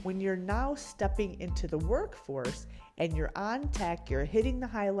clearance when you're now stepping into the workforce and you're on tech, you're hitting the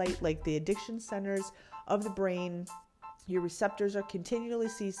highlight, like the addiction centers of the brain, your receptors are continually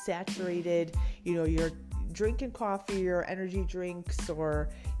saturated, you're drinking coffee or energy drinks, or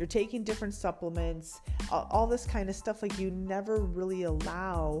you're taking different supplements, all this kind of stuff. Like, you never really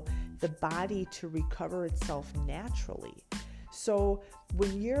allow the body to recover itself naturally. So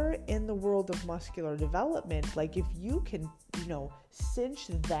when you're in the world of muscular development, like, if you can, cinch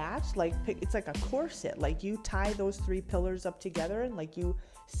that, like, it's like a corset, like you tie those 3 pillars up together and like you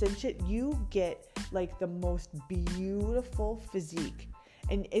cinch it, you get like the most beautiful physique.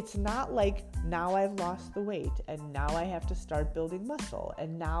 And it's not like, now I've lost the weight and now I have to start building muscle.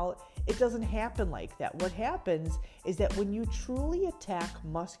 And now it doesn't happen like that. What happens is that when you truly attack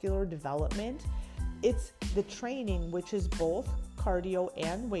muscular development, it's the training, which is both cardio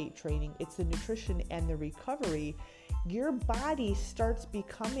and weight training. It's the nutrition and the recovery. Your body starts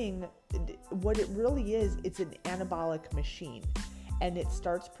becoming what it really is. It's an anabolic machine, and it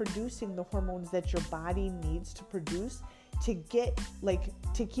starts producing the hormones that your body needs to produce to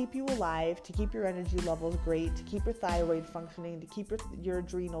keep you alive, to keep your energy levels great, to keep your thyroid functioning, to keep your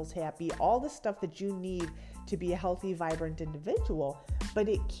adrenals happy, all the stuff that you need to be a healthy, vibrant individual. But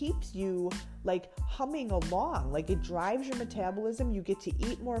it keeps you like humming along, like it drives your metabolism. You get to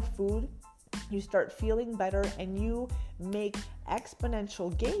eat more food, you start feeling better, and you make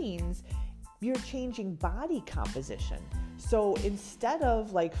exponential gains. You're changing body composition. So instead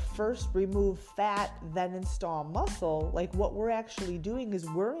of like first remove fat, then install muscle, like what we're actually doing is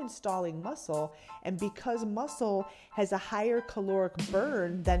we're installing muscle. And because muscle has a higher caloric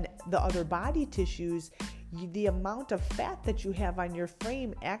burn than the other body tissues, the amount of fat that you have on your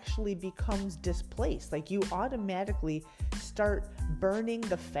frame actually becomes displaced. Like, you automatically start burning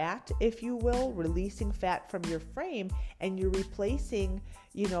the fat, if you will, releasing fat from your frame, and you're replacing,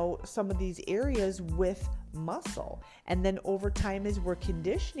 some of these areas with muscle. And then over time, as we're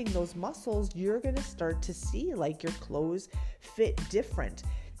conditioning those muscles, you're going to start to see like your clothes fit different.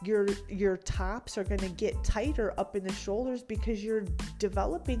 Your tops are going to get tighter up in the shoulders because you're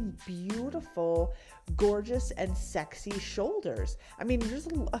developing beautiful, gorgeous, and sexy shoulders. I mean, there's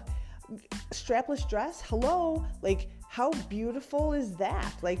a strapless dress. Hello. Like, how beautiful is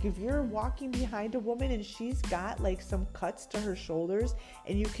that? Like, if you're walking behind a woman and she's got like some cuts to her shoulders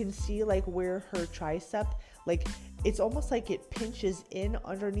and you can see like where her tricep, like it's almost like it pinches in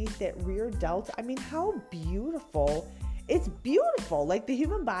underneath that rear delt. I mean, how beautiful. It's beautiful. Like, the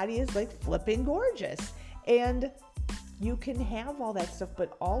human body is like flipping gorgeous. And you can have all that stuff,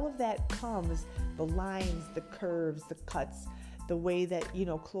 but all of that comes, the lines, the curves, the cuts, the way that,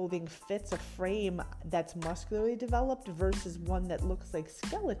 clothing fits a frame that's muscularly developed versus one that looks like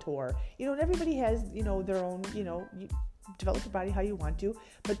Skeletor. And everybody has, their own, you develop your body how you want to,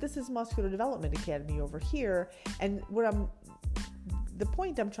 but this is Muscular Development Academy over here. And the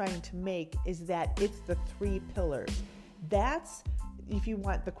point I'm trying to make is that it's the 3 pillars. That's, if you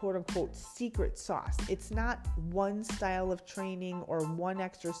want the quote unquote secret sauce. It's not one style of training or one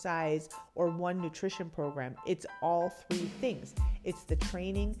exercise or one nutrition program. It's all 3 things. It's the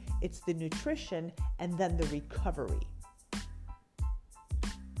training, it's the nutrition, and then the recovery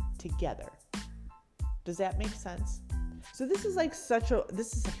together. Does that make sense? So this is like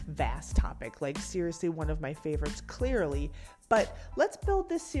this is a vast topic, like seriously one of my favorites, clearly. But let's build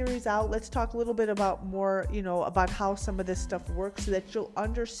this series out. Let's talk a little bit about more, about how some of this stuff works so that you'll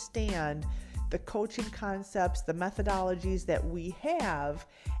understand the coaching concepts, the methodologies that we have.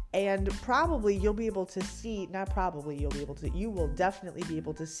 And probably you'll be able to see, you will definitely be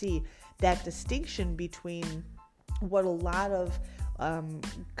able to see that distinction between what a lot of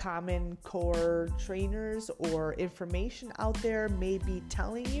common core trainers or information out there may be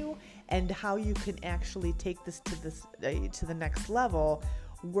telling you, and how you can actually take this to the next level,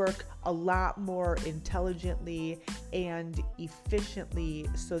 work a lot more intelligently and efficiently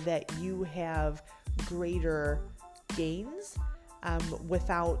so that you have greater gains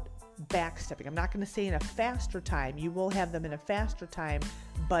without backstepping. I'm not going to say in a faster time. You will have them in a faster time,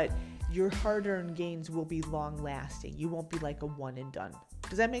 but your hard-earned gains will be long-lasting. You won't be like a one and done.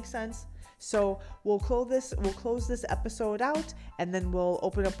 Does that make sense? So we'll close this episode out, and then we'll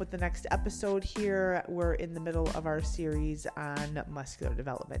open up with the next episode here. We're in the middle of our series on muscular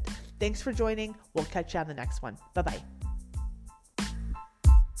development. Thanks for joining. We'll catch you on the next one. Bye-bye.